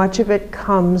so much of it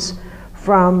comes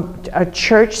from a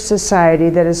church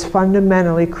society that is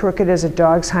fundamentally crooked as a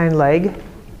dog's hind leg.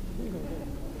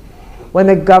 When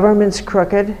the government's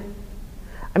crooked.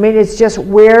 I mean, it's just,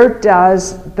 where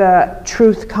does the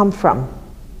truth come from?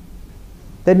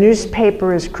 The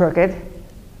newspaper is crooked.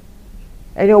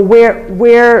 You know,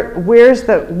 where's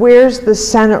the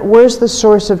center, where's the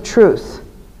source of truth?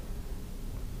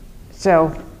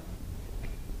 So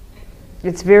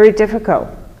it's very difficult.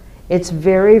 It's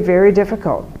very, very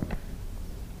difficult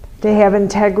to have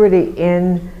integrity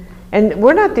in, and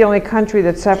we're not the only country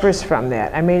that suffers from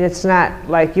that. I mean, it's not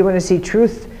like you want to see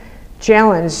truth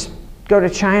challenged, go to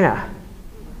China,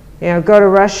 you know, go to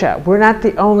Russia. We're not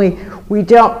the only,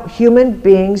 human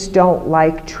beings don't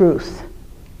like truth.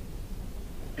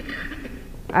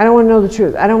 I don't want to know the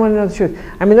truth. I don't want to know the truth.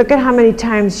 I mean, look at how many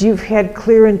times you've had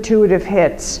clear intuitive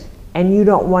hits and you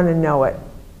don't want to know it.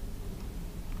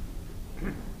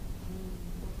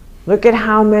 Look at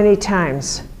how many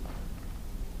times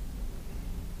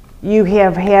you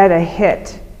have had a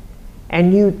hit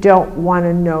and you don't want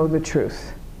to know the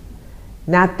truth.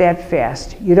 Not that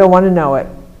fast. You don't want to know it.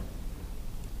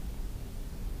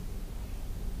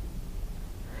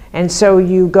 And so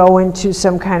you go into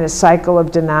some kind of cycle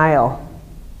of denial.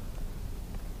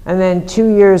 And then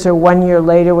 2 years or 1 year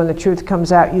later, when the truth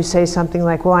comes out, you say something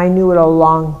like, well, I knew it all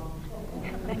along.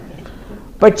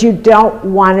 But you don't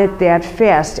want it that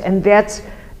fast. And that's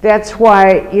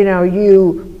why, you know,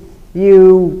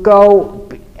 you go,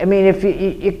 I mean, if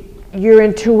your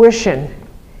intuition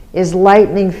is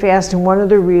lightning fast, and one of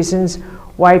the reasons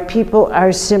why people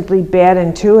are simply bad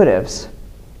intuitives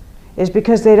is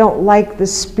because they don't like the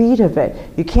speed of it.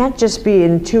 You can't just be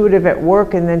intuitive at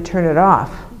work and then turn it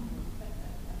off.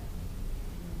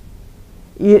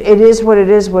 It is what it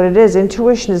is what it is.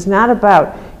 Intuition is not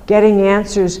about getting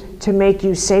answers to make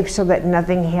you safe so that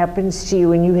nothing happens to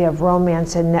you and you have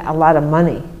romance and a lot of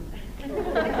money.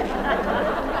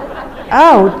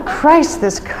 Oh, Christ,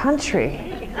 this country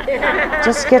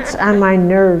just gets on my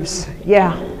nerves.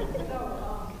 Yeah. With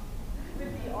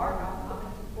the art, I'm into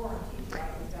quarantine, right?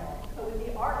 So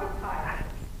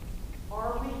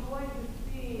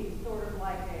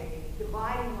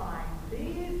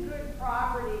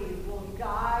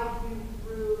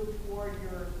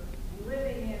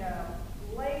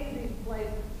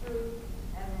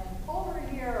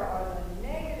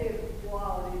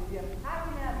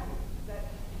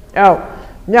Oh,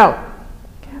 no.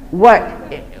 When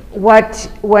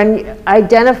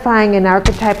identifying an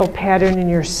archetypal pattern in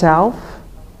yourself,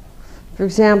 for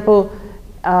example,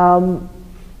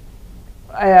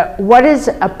 what is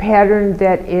a pattern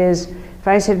that is, if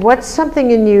I said, what's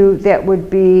something in you that would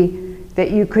be,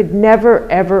 that you could never,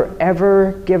 ever,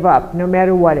 ever give up, no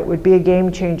matter what, it would be a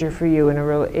game changer for you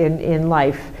in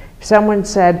life. If someone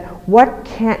said, what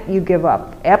can't you give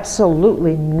up?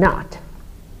 Absolutely not.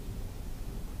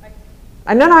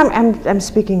 No, I'm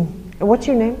speaking, what's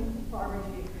your name? Barbara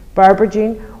Jean. Barbara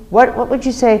Jean. What would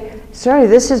you say? Sorry,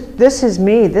 this is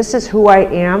me. This is who I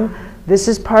am. This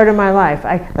is part of my life.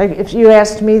 Like if you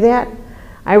asked me that,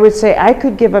 I would say I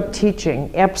could give up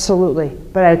teaching, absolutely,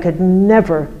 but I could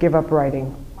never give up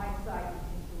writing. My psychic intuition.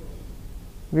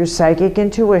 Your psychic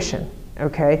intuition,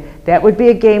 okay? That would be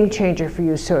a game changer for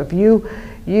you. So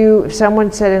if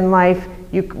someone said in life,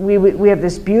 we have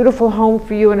this beautiful home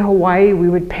for you in Hawaii, we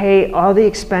would pay all the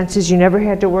expenses, you never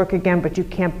had to work again, but you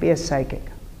can't be a psychic. I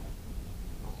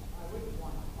wouldn't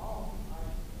want a home.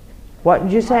 What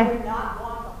did you say? I would not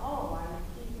want a home. I would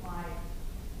keep my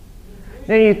intuition.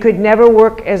 No, you could never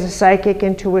work as a psychic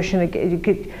intuition again.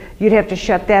 You'd have to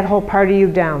shut that whole part of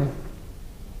you down.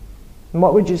 And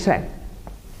what would you say? To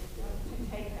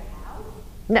take the house?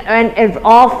 No, and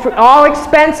all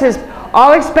expenses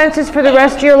for the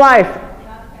rest of your life.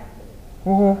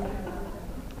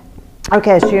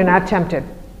 Okay, so you're not tempted.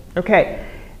 Okay,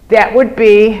 that would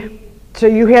be, so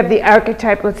you have the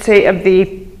archetype, let's say, of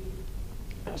the,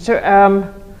 it's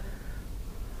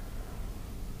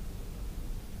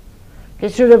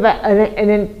sort of an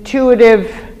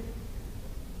intuitive,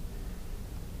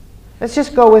 let's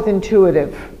just go with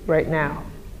intuitive right now.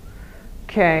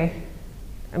 Okay,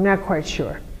 I'm not quite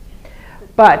sure.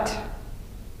 But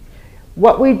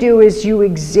what we do is you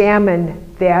examine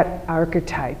that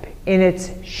archetype in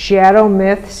its shadow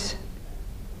myths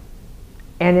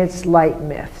and its light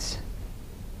myths,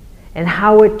 and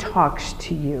how it talks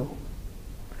to you,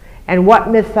 and what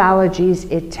mythologies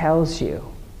it tells you,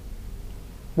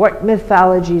 what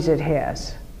mythologies it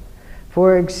has.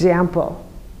 For example,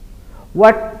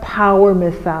 what power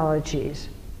mythologies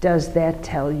does that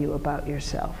tell you about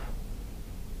yourself?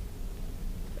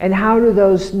 And how do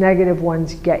those negative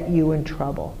ones get you in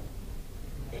trouble?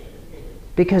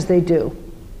 Because they do.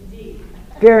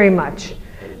 Very much.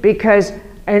 Because,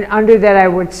 and under that I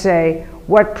would say,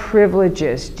 what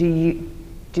privileges did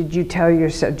you tell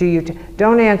yourself?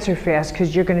 Don't answer fast,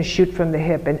 because you're going to shoot from the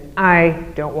hip, and I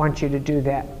don't want you to do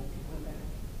that.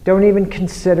 Don't even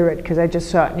consider it, because I just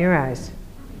saw it in your eyes.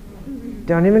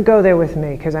 Don't even go there with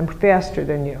me, because I'm faster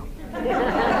than you.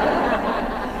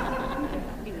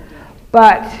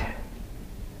 But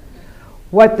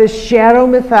what the shadow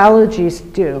mythologies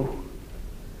do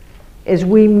is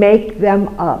we make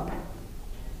them up.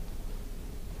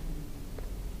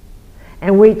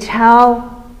 And we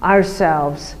tell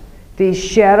ourselves these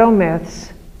shadow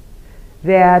myths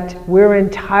that we're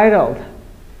entitled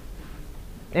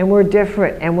and we're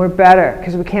different and we're better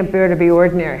because we can't bear to be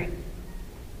ordinary.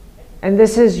 And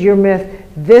this is your myth.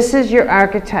 This is your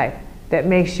archetype that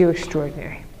makes you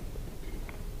extraordinary.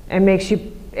 And makes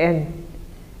you,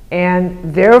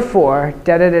 and therefore,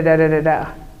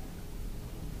 da-da-da-da-da-da-da.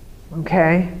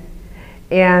 Okay?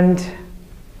 And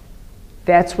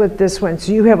that's what this one,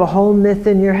 so you have a whole myth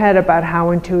in your head about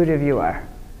how intuitive you are.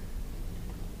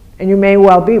 And you may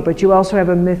well be, but you also have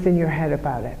a myth in your head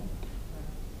about it.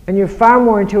 And you're far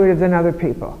more intuitive than other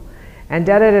people. And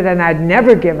da-da-da-da, and I'd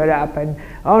never give it up, and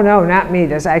oh no, not me,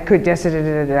 this, I could,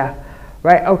 da-da-da-da-da.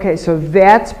 Right, okay, so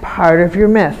that's part of your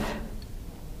myth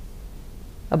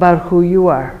about who you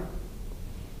are.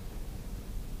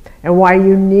 And why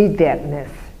you need that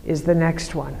myth is the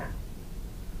next one.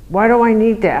 Why do I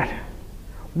need that?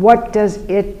 What does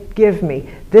it give me?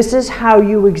 This is how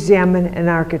you examine an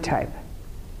archetype.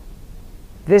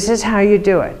 This is how you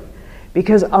do it.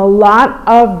 Because a lot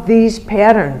of these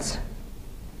patterns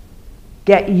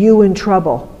get you in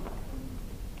trouble.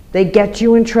 They get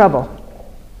you in trouble.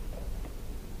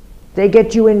 They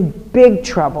get you in big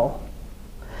trouble.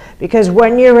 Because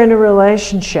when you're in a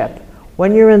relationship,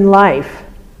 when you're in life,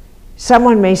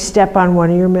 someone may step on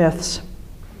one of your myths.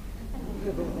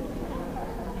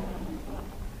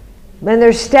 When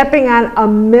they're stepping on a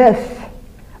myth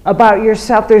about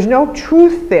yourself, there's no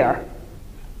truth there.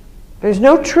 There's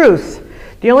no truth.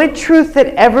 The only truth that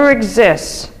ever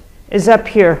exists is up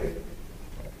here.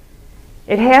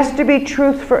 It has to be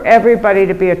truth for everybody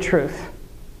to be a truth.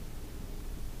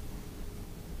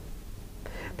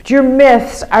 But your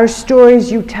myths are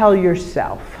stories you tell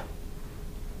yourself.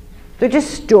 They're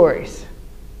just stories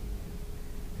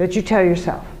that you tell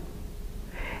yourself.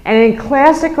 And in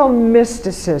classical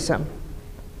mysticism,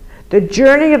 the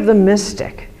journey of the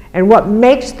mystic, and what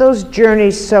makes those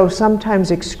journeys so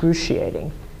sometimes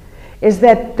excruciating, is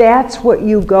that that's what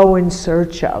you go in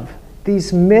search of.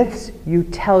 These myths you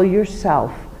tell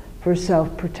yourself for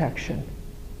self-protection.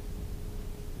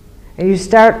 And you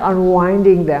start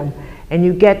unwinding them, and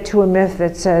you get to a myth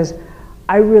that says,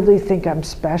 I really think I'm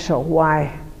special.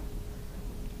 Why?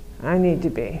 I need to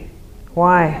be.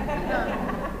 Why?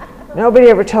 Nobody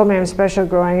ever told me I'm special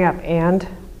growing up, and?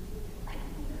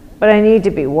 But I need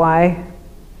to be. Why?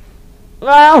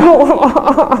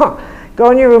 Go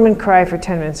in your room and cry for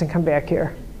 10 minutes and come back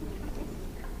here.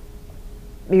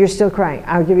 You're still crying.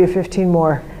 I'll give you 15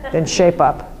 more, then shape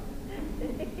up.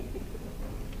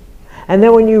 And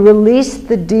then when you release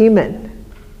the demon,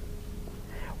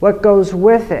 what goes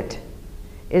with it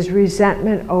is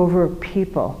resentment over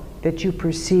people that you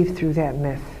perceive through that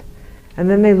myth. And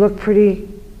then they look pretty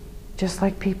just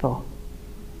like people,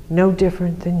 no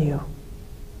different than you.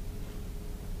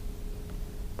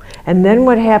 And then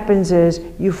what happens is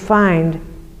you find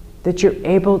that you're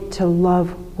able to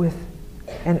love with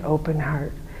an open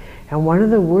heart. And one of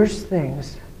the worst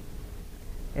things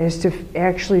is to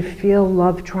actually feel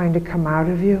love trying to come out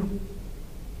of you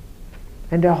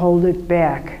and to hold it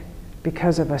back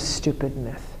because of a stupid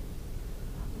myth.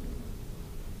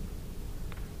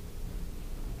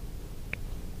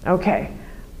 Okay,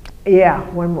 yeah,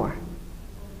 one more.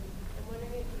 I'm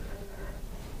wondering if you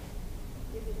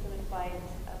can give me some advice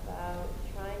about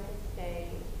trying to stay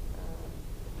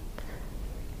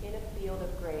in a field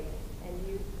of grace. And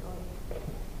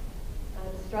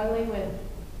I'm struggling with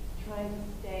trying to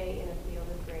stay in a field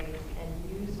of grace and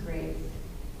use grace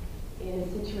in a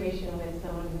situation with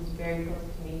someone who's very close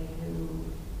to me who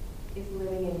is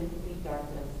living in complete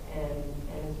darkness and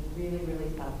is really, really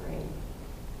suffering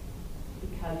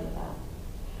because of that.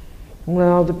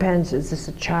 Well, it depends. Is this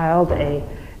a child,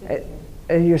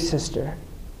 your sister?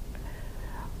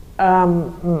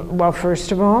 Well,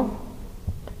 first of all,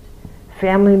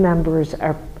 family members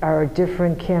are a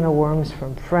different can of worms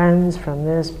from friends, from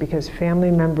this, because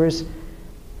family members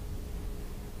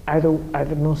are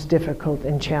the most difficult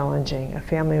and challenging, a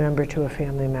family member to a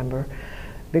family member,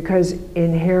 because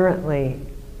inherently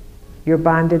you're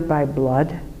bonded by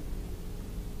blood,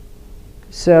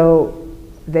 so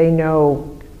they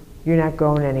know you're not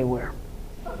going anywhere.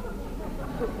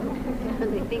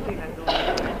 They think you're not going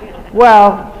anywhere.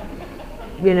 Well,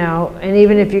 you know, and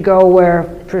even if you go where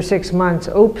for 6 months,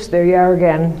 oops, there you are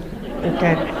again.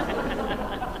 Okay.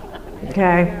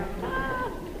 Okay.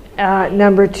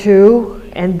 Number two,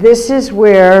 and this is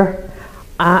where,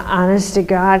 honest to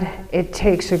God, it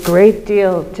takes a great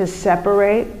deal to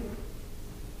separate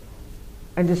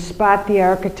and to spot the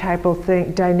archetypal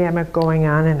dynamic going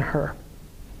on in her.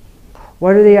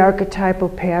 What are the archetypal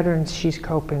patterns she's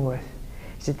coping with?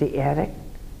 Is it the addict?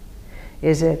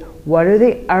 Is it, what are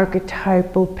the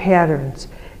archetypal patterns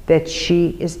that she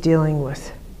is dealing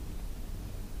with?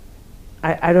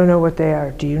 I don't know what they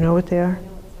are. Do you know what they are? I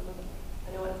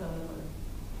know what some of them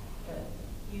are. The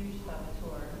huge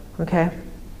saboteur, Okay.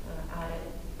 addict.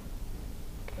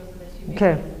 Those are the two big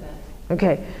Okay. ones that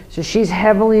Okay. So she's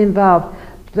heavily involved.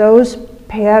 Those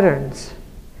patterns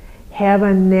have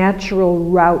a natural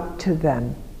route to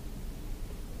them.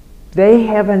 They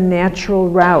have a natural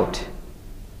route.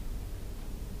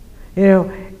 You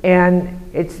know, and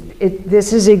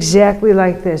this is exactly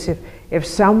like this. If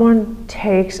someone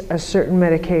takes a certain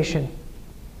medication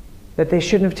that they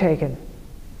shouldn't have taken,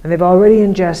 and they've already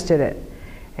ingested it,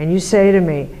 and you say to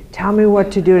me, tell me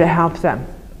what to do to help them,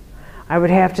 I would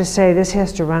have to say, this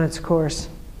has to run its course.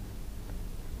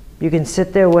 You can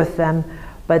sit there with them,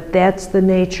 but that's the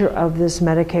nature of this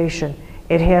medication.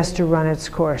 It has to run its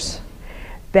course.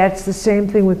 That's the same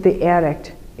thing with the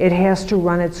addict. It has to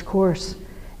run its course.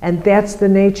 And that's the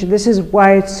nature. This is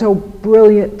why it's so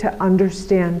brilliant to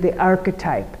understand the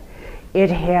archetype. It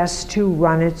has to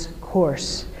run its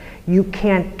course. You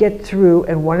can't get through,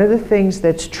 and one of the things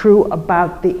that's true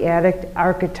about the addict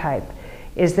archetype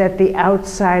is that the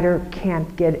outsider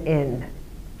can't get in.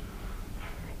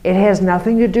 It has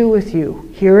nothing to do with you.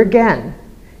 Here again,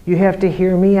 you have to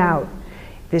hear me out.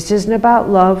 This isn't about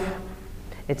love.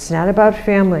 It's not about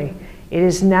family. It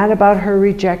is not about her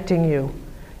rejecting you.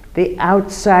 The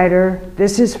outsider,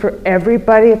 this is for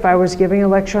everybody. If I was giving a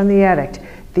lecture on the addict,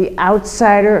 the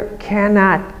outsider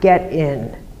cannot get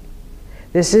in.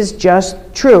 This is just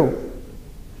true.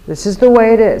 This is the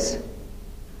way it is.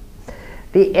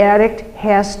 The addict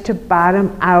has to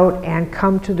bottom out and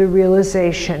come to the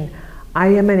realization, I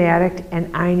am an addict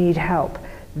and I need help.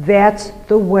 That's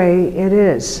the way it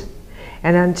is.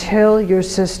 And until your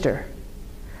sister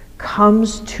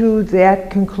comes to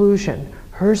that conclusion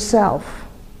herself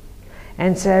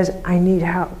and says, I need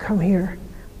help, come here,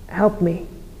 help me,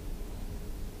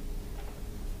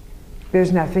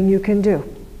 there's nothing you can do.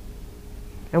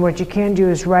 And what you can do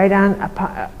is write on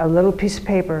a little piece of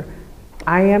paper,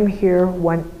 I am here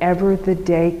whenever the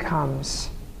day comes.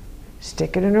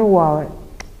 Stick it in her wallet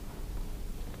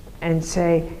and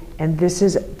say, and this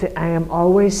is, I am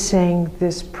always saying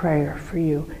this prayer for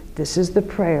you. This is the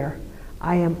prayer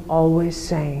I am always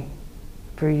saying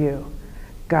for you.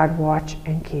 God watch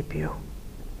and keep you.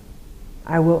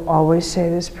 I will always say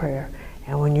this prayer,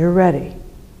 and when you're ready,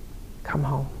 come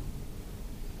home.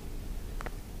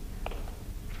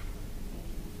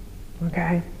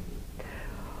 Okay?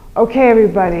 Okay,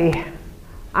 everybody.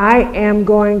 I am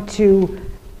going to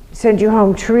send you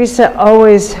home. Teresa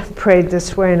always prayed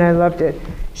this way, and I loved it.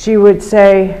 She would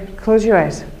say, close your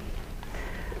eyes.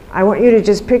 I want you to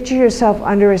just picture yourself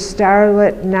under a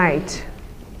starlit night.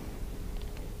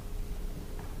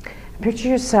 Picture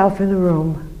yourself in the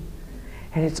room,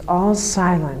 and it's all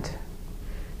silent.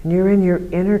 And you're in your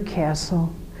inner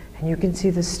castle, and you can see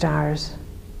the stars.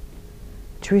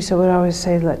 Teresa would always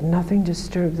say, let nothing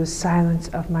disturb the silence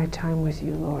of my time with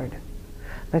you, Lord.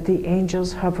 Let the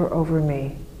angels hover over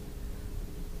me.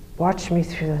 Watch me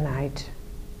through the night.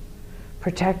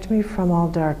 Protect me from all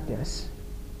darkness.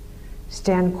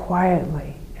 Stand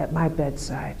quietly at my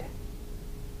bedside.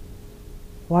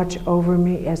 Watch over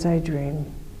me as I dream.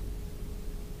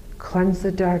 Cleanse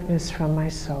the darkness from my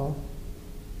soul.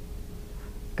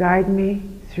 Guide me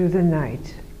through the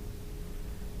night.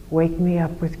 Wake me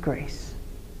up with grace.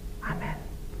 Amen.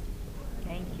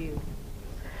 Thank you.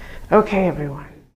 Okay, everyone.